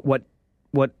 5-1. But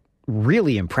what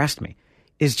really impressed me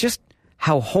is just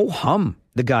how ho-hum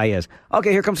the guy is.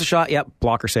 Okay, here comes the shot. Yep,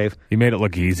 blocker save. He made it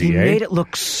look easy, He made it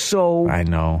look so I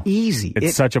know. easy.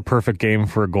 It's such a perfect game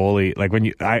for a goalie. Like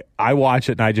when I watch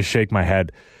it and I just shake my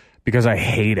head because I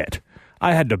hate it.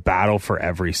 I had to battle for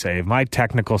every save. My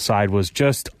technical side was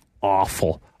just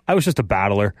awful. I was just a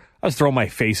battler. I was throwing my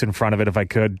face in front of it if I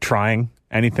could, trying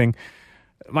anything.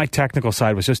 My technical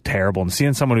side was just terrible. And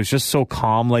seeing someone who's just so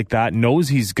calm like that, knows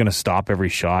he's going to stop every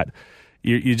shot,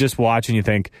 you just watch and you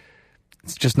think,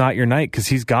 it's just not your night because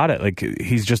he's got it. Like,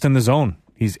 he's just in the zone.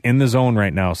 He's in the zone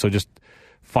right now. So just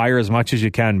fire as much as you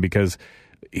can because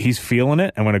he's feeling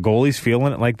it. And when a goalie's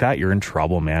feeling it like that, you're in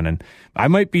trouble, man. And I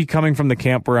might be coming from the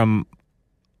camp where I'm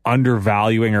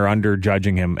undervaluing or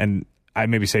underjudging him. And I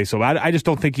maybe say so. I just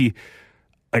don't think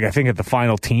I think at the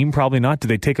final team, probably not. Do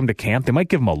they take him to camp? They might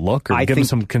give him a look or give him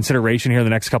some consideration here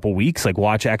the next couple of weeks. Like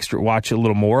watch a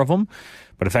little more of him.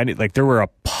 But if any, like there were a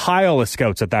pile of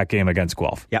scouts at that game against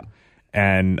Guelph. Yep.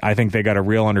 And I think they got a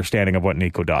real understanding of what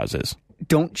Nico Daws is.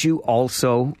 Don't you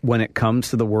also, when it comes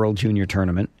to the World Junior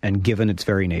Tournament, and given its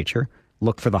very nature,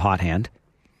 look for the hot hand?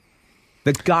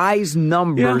 The guy's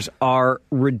numbers are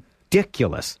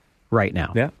ridiculous right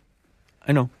now. Yeah,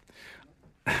 I know.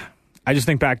 I just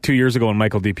think back 2 years ago when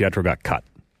Michael DiPietro got cut.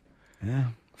 Yeah,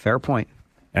 fair point.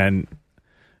 And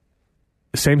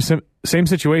same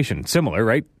situation, similar,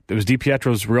 right? It was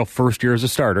DiPietro's real first year as a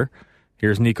starter.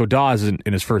 Here's Nico Daws in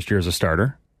his first year as a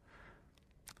starter.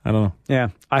 I don't know. Yeah,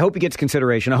 I hope he gets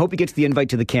consideration. I hope he gets the invite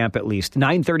to the camp at least.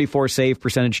 .934 save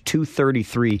percentage,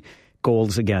 .233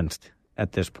 goals against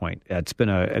at this point. It's been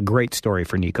a great story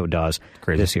for Nico Daws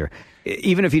this year.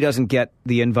 Even if he doesn't get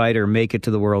the invite or make it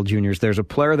to the World Juniors, there's a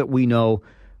player that we know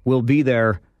will be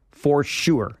there for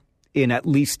sure in at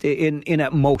least, in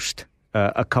at most,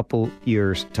 a couple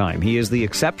years' time. He is the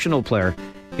exceptional player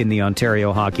in the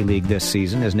Ontario Hockey League this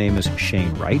season. His name is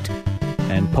Shane Wright,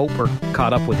 and Poper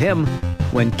caught up with him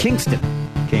when Kingston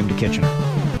came to Kitchener.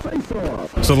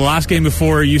 So the last game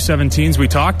before U17s, we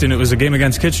talked, and it was a game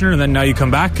against Kitchener, and then now you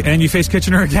come back and you face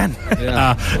Kitchener again.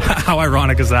 Yeah. How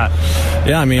ironic is that?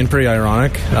 Yeah, I mean, pretty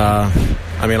ironic.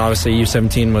 Obviously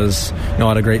U17 was,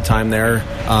 had a great time there,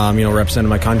 representing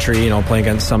my country, playing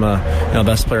against some of the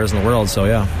best players in the world, so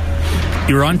yeah.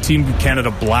 You were on Team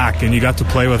Canada Black, and you got to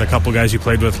play with a couple guys you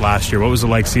played with last year. What was it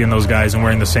like seeing those guys and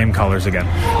wearing the same colors again?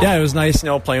 Yeah, it was nice,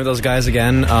 playing with those guys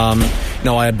again.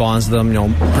 I had bonds with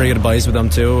them, pretty good buddies with them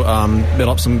too. Built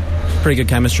up some pretty good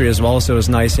chemistry as well, so it was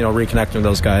nice, reconnecting with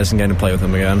those guys and getting to play with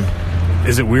them again.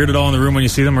 Is it weird at all in the room when you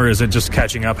see them, or is it just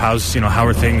catching up? How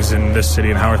are things in this city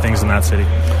and how are things in that city?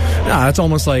 Yeah, it's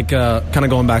almost like kind of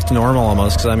going back to normal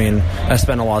almost, because I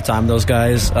spent a lot of time with those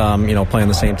guys, playing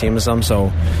the same team as them,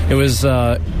 so it was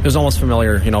almost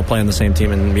familiar, playing the same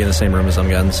team and being in the same room as them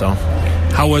again. So,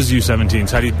 how was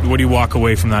U17s? What do you walk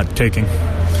away from that taking?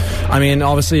 I mean,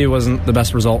 obviously it wasn't the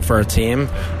best result for our team,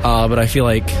 but I feel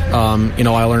like,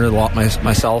 I learned a lot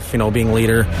myself, being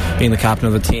leader, being the captain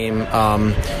of the team,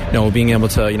 being able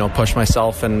to, push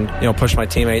myself and, push my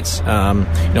teammates,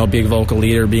 being a vocal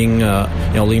leader, being,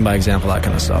 leading by example, that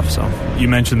kind of stuff. So you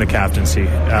mentioned the captaincy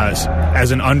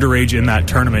as an underage in that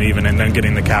tournament even, and then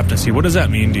getting the captaincy. What does that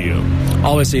mean to you?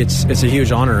 Obviously, it's a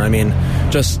huge honor. I mean,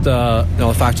 just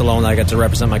the fact alone that I get to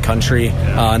represent my country,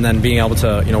 and then being able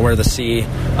to wear the C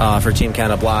for Team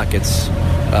Canada Black, it's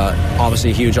obviously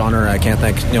a huge honor. I can't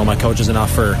thank my coaches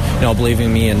enough for believing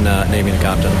in me and naming the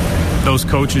captain. Those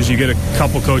coaches, you get a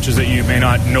couple coaches that you may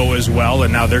not know as well,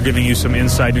 and now they're giving you some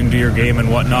insight into your game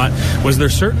and whatnot. Was there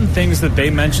certain things that they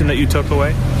mentioned that you took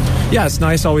away? Yeah, it's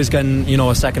nice always getting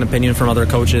a second opinion from other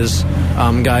coaches,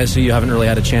 guys who you haven't really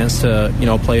had a chance to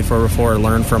play for before, or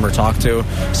learn from, or talk to.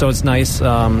 So it's nice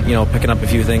picking up a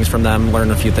few things from them,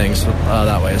 learning a few things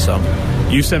that way. So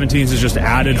U17s has just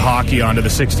added hockey onto the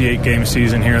 68-game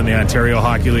season here in the Ontario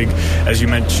Hockey League. As you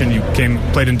mentioned, you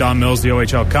played in Don Mills, the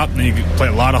OHL Cup, and then you played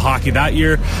a lot of hockey that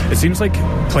year. It seems like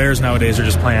players nowadays are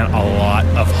just playing a lot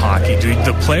of hockey. Do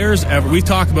the players ever? We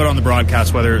talk about on the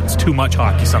broadcast whether it's too much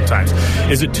hockey sometimes.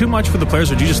 Is it too much for the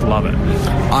players, or do you just love it?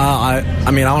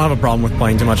 I mean, I don't have a problem with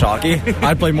playing too much hockey.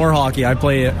 I play more hockey. I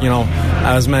play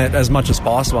as much as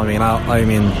possible. I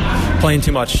mean, playing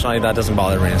too much, that doesn't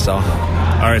bother me. So.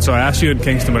 All right, so I asked you in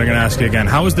Kingston, but I'm going to ask you again.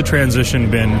 How has the transition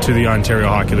been to the Ontario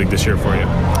Hockey League this year for you?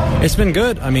 It's been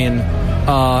good. I mean,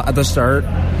 at the start,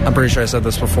 I'm pretty sure I said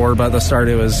this before, but at the start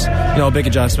it was, a big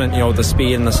adjustment, the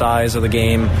speed and the size of the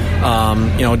game,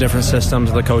 different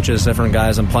systems, the coaches, different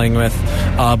guys I'm playing with.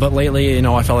 But lately,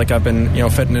 I felt like I've been,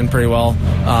 fitting in pretty well,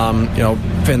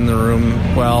 fitting the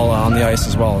room well on the ice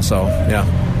as well. So,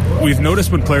 yeah. We've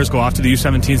noticed when players go off to the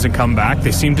U17s and come back,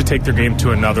 they seem to take their game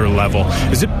to another level.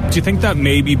 Do you think that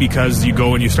maybe because you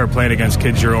go and you start playing against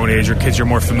kids your own age or kids you're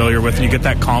more familiar with and you get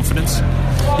that confidence?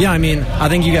 Yeah, I mean, I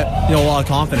think you get a lot of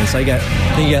confidence. You get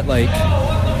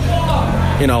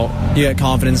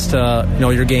confidence to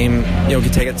your game. You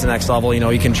can take it to the next level.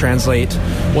 You can translate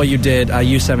what you did at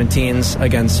U17s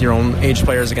against your own age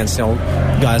players, against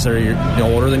guys that are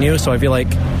older than you. So I feel like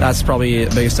that's probably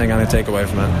the biggest thing I'm going to take away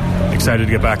from it. Excited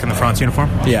to get back in the France uniform?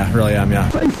 Yeah, really am.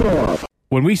 Yeah.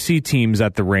 When we see teams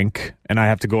at the rink and I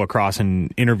have to go across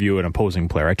and interview an opposing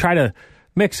player, I try to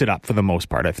mix it up for the most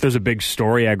part. If there's a big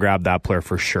story, I grab that player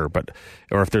for sure.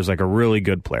 Or if there's like a really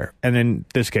good player. And in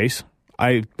this case,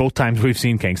 both times we've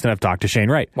seen Kingston, I've talked to Shane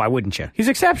Wright. Why wouldn't you? He's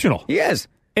exceptional. He is.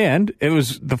 And it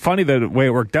was the way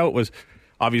it worked out was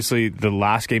obviously the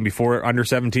last game before under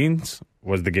 17s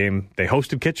was the game they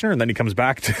hosted Kitchener, and then he comes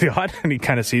back to the yacht and he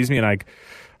kind of sees me and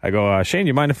I go, Shane,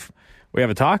 you mind if we have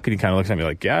a talk? And he kind of looks at me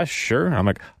like, yeah, sure. I'm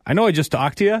like, I know I just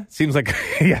talked to you. It seems like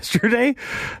yesterday,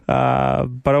 but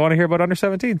I want to hear about under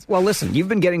 17s. Well, listen, you've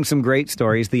been getting some great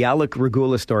stories. The Alec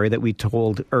Regula story that we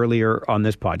told earlier on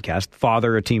this podcast,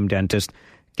 father, a team dentist,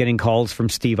 getting calls from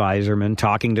Steve Yzerman,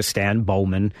 talking to Stan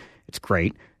Bowman. It's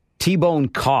great. T-Bone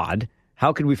Cod.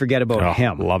 How could we forget about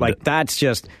him? Loved it.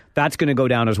 That's going to go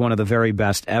down as one of the very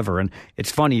best ever. And it's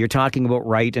funny, you're talking about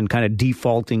Wright and kind of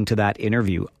defaulting to that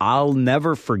interview. I'll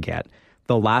never forget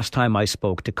the last time I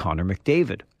spoke to Connor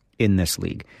McDavid in this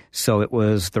league. So it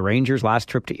was the Rangers' last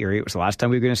trip to Erie. It was the last time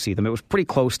we were going to see them. It was pretty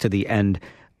close to the end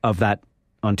of that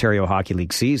Ontario Hockey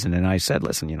League season. And I said,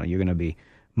 listen, you're going to be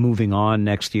moving on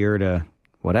next year to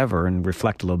whatever and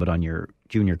reflect a little bit on your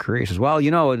junior career. He says, well,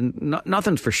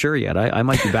 nothing's for sure yet. I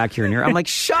might be back here and here. I'm like,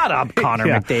 shut up, Connor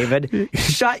McDavid.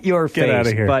 Shut your face. Get out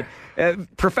of here. But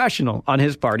professional on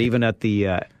his part, even at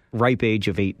the ripe age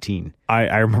of 18.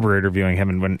 I remember interviewing him,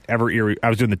 and whenever Erie, I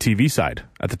was doing the TV side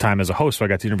at the time as a host, so I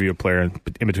got to interview a player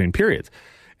in between periods.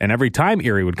 And every time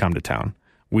Erie would come to town,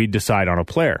 we'd decide on a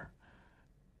player.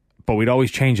 But we'd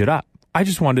always change it up. I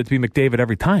just wanted it to be McDavid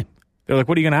every time. They're like,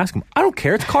 what are you going to ask him? I don't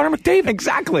care. It's Connor McDavid.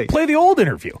 Exactly. Play the old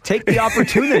interview. Take the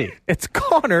opportunity. It's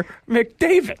Connor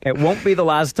McDavid. It won't be the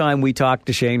last time we talk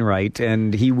to Shane Wright,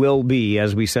 and he will be,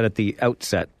 as we said at the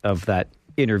outset of that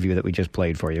interview that we just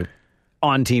played for you,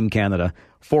 on Team Canada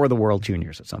for the World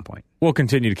Juniors at some point. We'll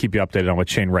continue to keep you updated on what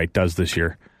Shane Wright does this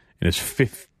year in his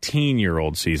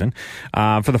 15-year-old season.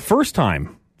 For the first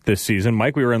time this season,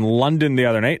 Mike, we were in London the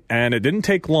other night, and it didn't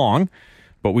take long,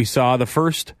 but we saw the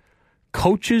first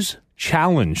Coaches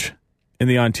Challenge in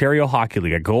the Ontario Hockey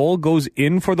League. A goal goes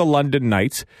in for the London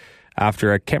Knights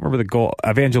after, I can't remember the goal,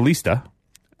 Evangelista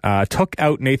took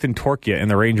out Nathan Torkia in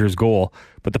the Rangers' goal,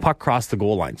 but the puck crossed the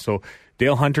goal line. So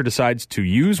Dale Hunter decides to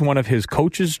use one of his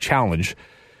Coaches Challenge,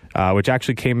 which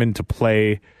actually came into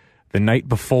play the night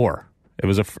before. It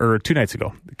was 2 nights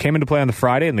ago. It came into play on the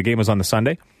Friday, and the game was on the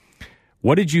Sunday.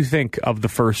 What did you think of the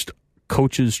first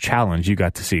coach's challenge you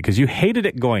got to see? Because you hated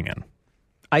it going in.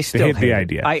 I still hate the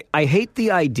idea. I hate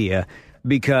the idea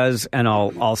because, and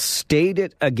I'll state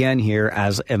it again here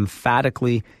as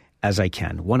emphatically as I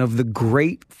can. One of the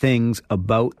great things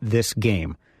about this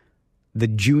game, the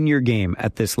junior game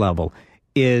at this level,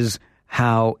 is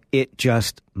how it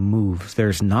just moves.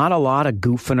 There's not a lot of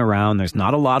goofing around. There's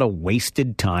not a lot of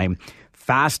wasted time.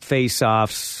 Fast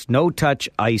face-offs, no-touch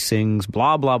icings,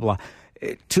 blah, blah, blah.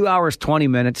 2 hours, 20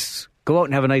 minutes. Go out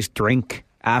and have a nice drink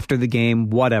after the game,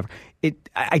 whatever.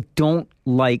 I don't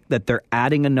like that they're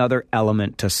adding another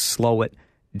element to slow it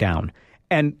down.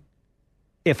 And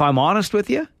if I'm honest with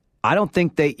you, I don't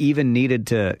think they even needed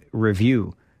to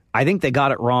review. I think they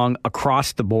got it wrong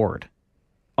across the board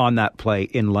on that play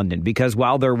in London, because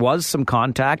while there was some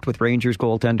contact with Rangers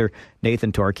goaltender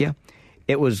Nathan Torkia,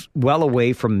 it was well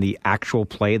away from the actual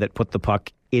play that put the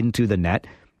puck into the net.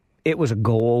 It was a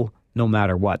goal no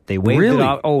matter what. They waved it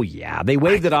off. Oh, yeah. They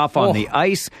waved it off on the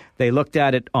ice. They looked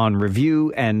at it on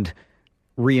review and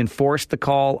reinforced the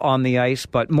call on the ice.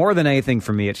 But more than anything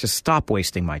for me, it's just stop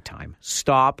wasting my time.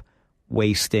 Stop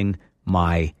wasting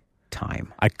my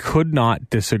time. I could not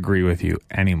disagree with you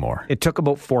anymore. It took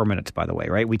about 4 minutes, by the way,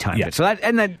 right? We timed it. So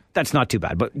that's not too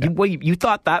bad. But you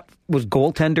thought that was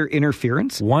goaltender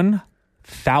interference?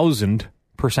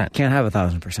 1,000%. Can't have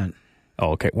 1,000%.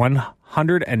 Oh, okay.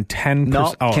 110%.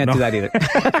 No, can't do that either.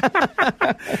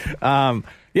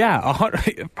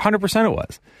 100% it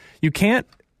was. You can't.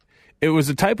 It was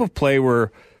a type of play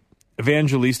where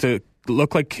Evangelista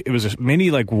looked like it was a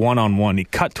mini like one-on-one. He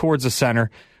cut towards the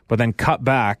center, but then cut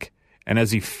back, and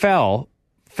as he fell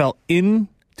into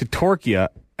Torkia,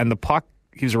 and the puck,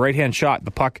 he was a right-hand shot,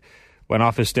 the puck went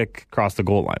off his stick across the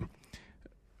goal line.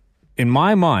 In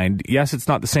my mind, yes, it's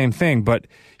not the same thing, but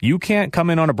you can't come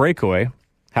in on a breakaway,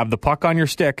 have the puck on your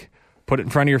stick, put it in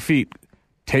front of your feet,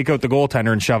 take out the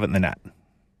goaltender, and shove it in the net.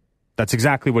 That's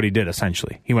exactly what he did,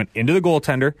 essentially. He went into the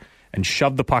goaltender and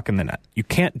shoved the puck in the net. You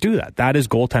can't do that. That is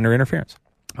goaltender interference.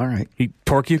 All right.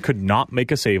 Torkia could not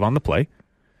make a save on the play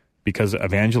because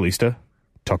Evangelista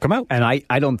took him out. And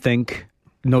I don't think,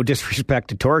 no disrespect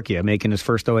to Torkia making his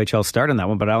first OHL start on that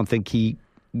one, but I don't think he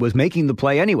was making the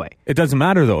play anyway. It doesn't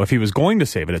matter, though. If he was going to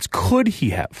save it, it's could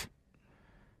he have?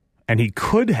 And he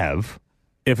could have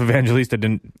if Evangelista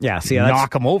didn't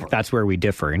knock him over. That's where we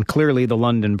differ. And clearly the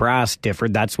London Brass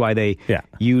differed. That's why they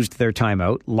used their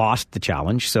timeout, lost the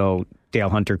challenge. So Dale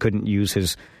Hunter couldn't use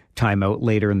his timeout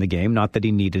later in the game. Not that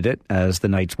he needed it, as the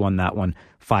Knights won that one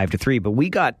 5-3. But we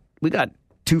got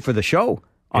two for the show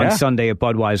on Sunday at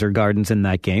Budweiser Gardens in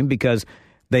that game, because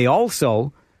they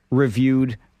also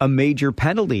reviewed a major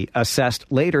penalty assessed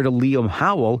later to Liam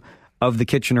Howell of the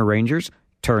Kitchener Rangers.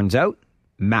 Turns out,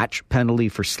 match penalty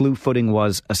for slew footing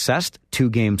was assessed.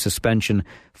 2-game suspension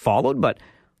followed, but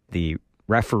the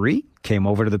referee came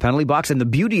over to the penalty box, and the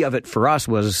beauty of it for us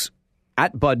was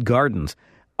at Bud Gardens,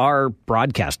 our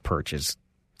broadcast perch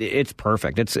it's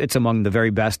perfect. It's among the very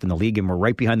best in the league, and we're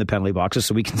right behind the penalty boxes,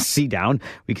 so we can see down.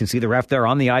 We can see the ref there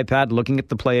on the iPad looking at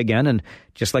the play again, and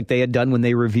just like they had done when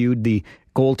they reviewed the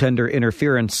goaltender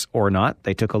interference or not,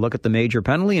 they took a look at the major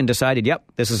penalty and decided, yep,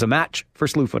 this is a match for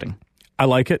slew footing. I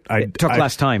like it. It took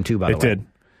less time, too, by the way. It did.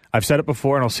 I've said it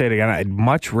before, and I'll say it again. I'd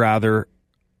much rather,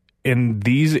 in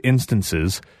these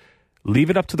instances, leave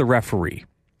it up to the referee.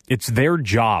 It's their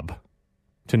job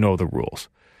to know the rules.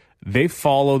 They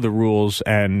follow the rules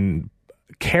and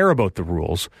care about the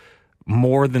rules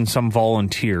more than some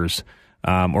volunteers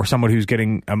or someone who's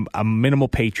getting a minimal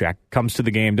paycheck, comes to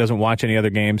the game, doesn't watch any other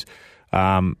games,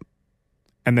 and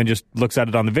then just looks at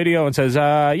it on the video and says,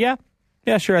 yeah,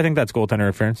 sure, I think that's goaltender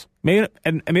interference.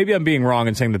 Maybe I'm being wrong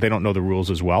in saying that they don't know the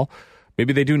rules as well.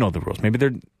 Maybe they do know the rules. Maybe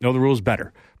they know the rules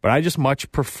better. But I just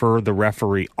much prefer the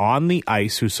referee on the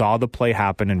ice who saw the play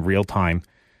happen in real time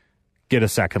get a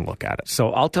second look at it.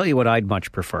 So I'll tell you what I'd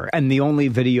much prefer. And the only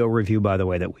video review, by the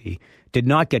way, that we did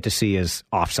not get to see is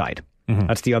offside. Mm-hmm.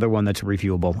 That's the other one that's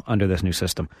reviewable under this new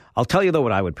system. I'll tell you, though,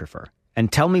 what I would prefer.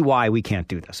 And tell me why we can't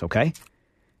do this, okay?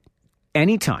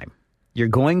 Anytime you're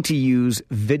going to use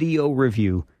video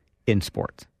review in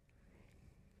sports,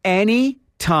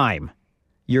 anytime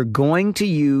you're going to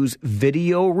use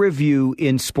video review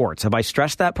in sports, have I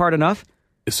stressed that part enough?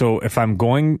 So if I'm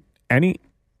going anytime?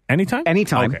 Anytime.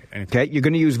 Okay, anytime. Okay, you're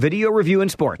going to use video review in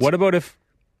sports. What about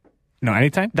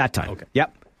anytime? That time. Okay.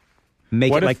 Yep.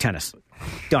 Make it like tennis.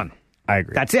 Done. I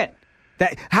agree. That's it.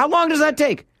 How long does that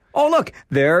take? Oh, look,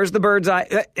 there's the bird's eye.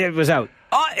 It was out.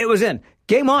 Oh, it was in.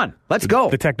 Game on. Let's go.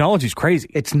 The technology's crazy.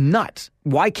 It's nuts.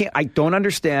 I don't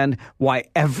understand why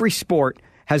every sport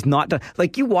has not done.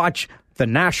 Like, you watch the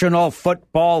National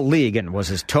Football League, and was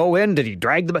his toe in? Did he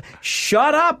drag the...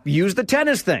 Shut up. Use the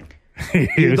tennis thing.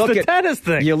 Use the tennis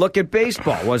thing. You look at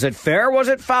baseball. Was it fair? Was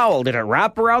it foul? Did it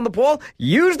wrap around the pole?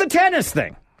 Use the tennis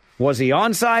thing. Was he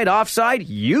onside, offside?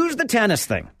 Use the tennis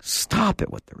thing. Stop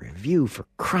it with the review, for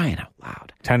crying out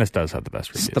loud. Tennis does have the best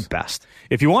reviews. It's the best.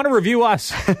 If you want to review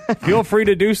us, feel free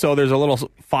to do so. There's a little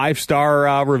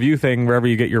 5-star review thing wherever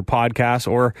you get your podcasts,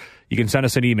 or you can send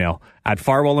us an email at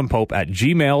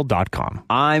farwellandpope@gmail.com.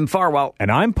 I'm Farwell.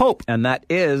 And I'm Pope. And that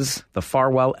is the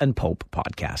Farwell and Pope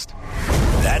podcast.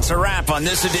 That's a wrap on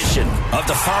this edition of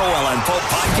the Farwell and Pope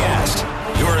podcast.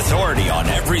 Your authority on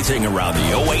everything around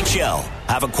the OHL.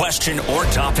 Have a question or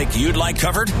topic you'd like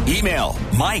covered? Email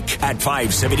Mike at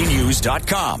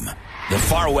 570news.com. The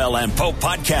Farwell and Pope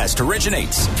podcast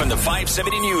originates from the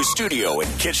 570 News studio in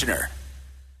Kitchener.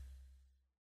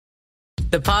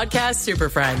 The Podcast Super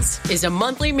Friends is a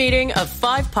monthly meeting of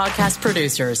 5 podcast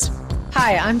producers.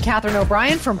 Hi, I'm Catherine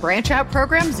O'Brien from Branch Out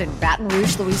Programs in Baton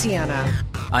Rouge, Louisiana.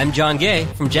 I'm John Gay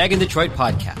from Jag and Detroit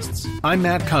Podcasts. I'm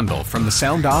Matt Kundle from the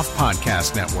Sound Off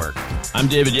Podcast Network. I'm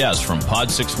David Yaz from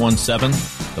Pod 617,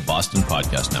 the Boston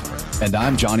Podcast Network. And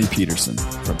I'm Johnny Peterson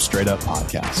from Straight Up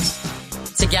Podcasts.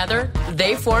 Together,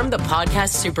 they form the Podcast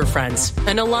Super Friends,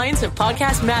 an alliance of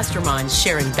podcast masterminds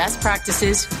sharing best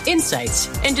practices, insights,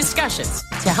 and discussions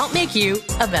to help make you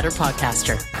a better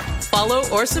podcaster. Follow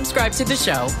or subscribe to the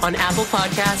show on Apple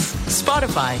Podcasts,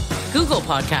 Spotify, Google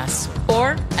Podcasts,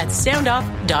 or at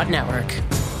soundoff.network.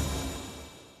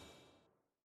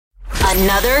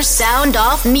 Another Sound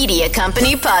Off Media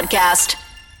Company podcast.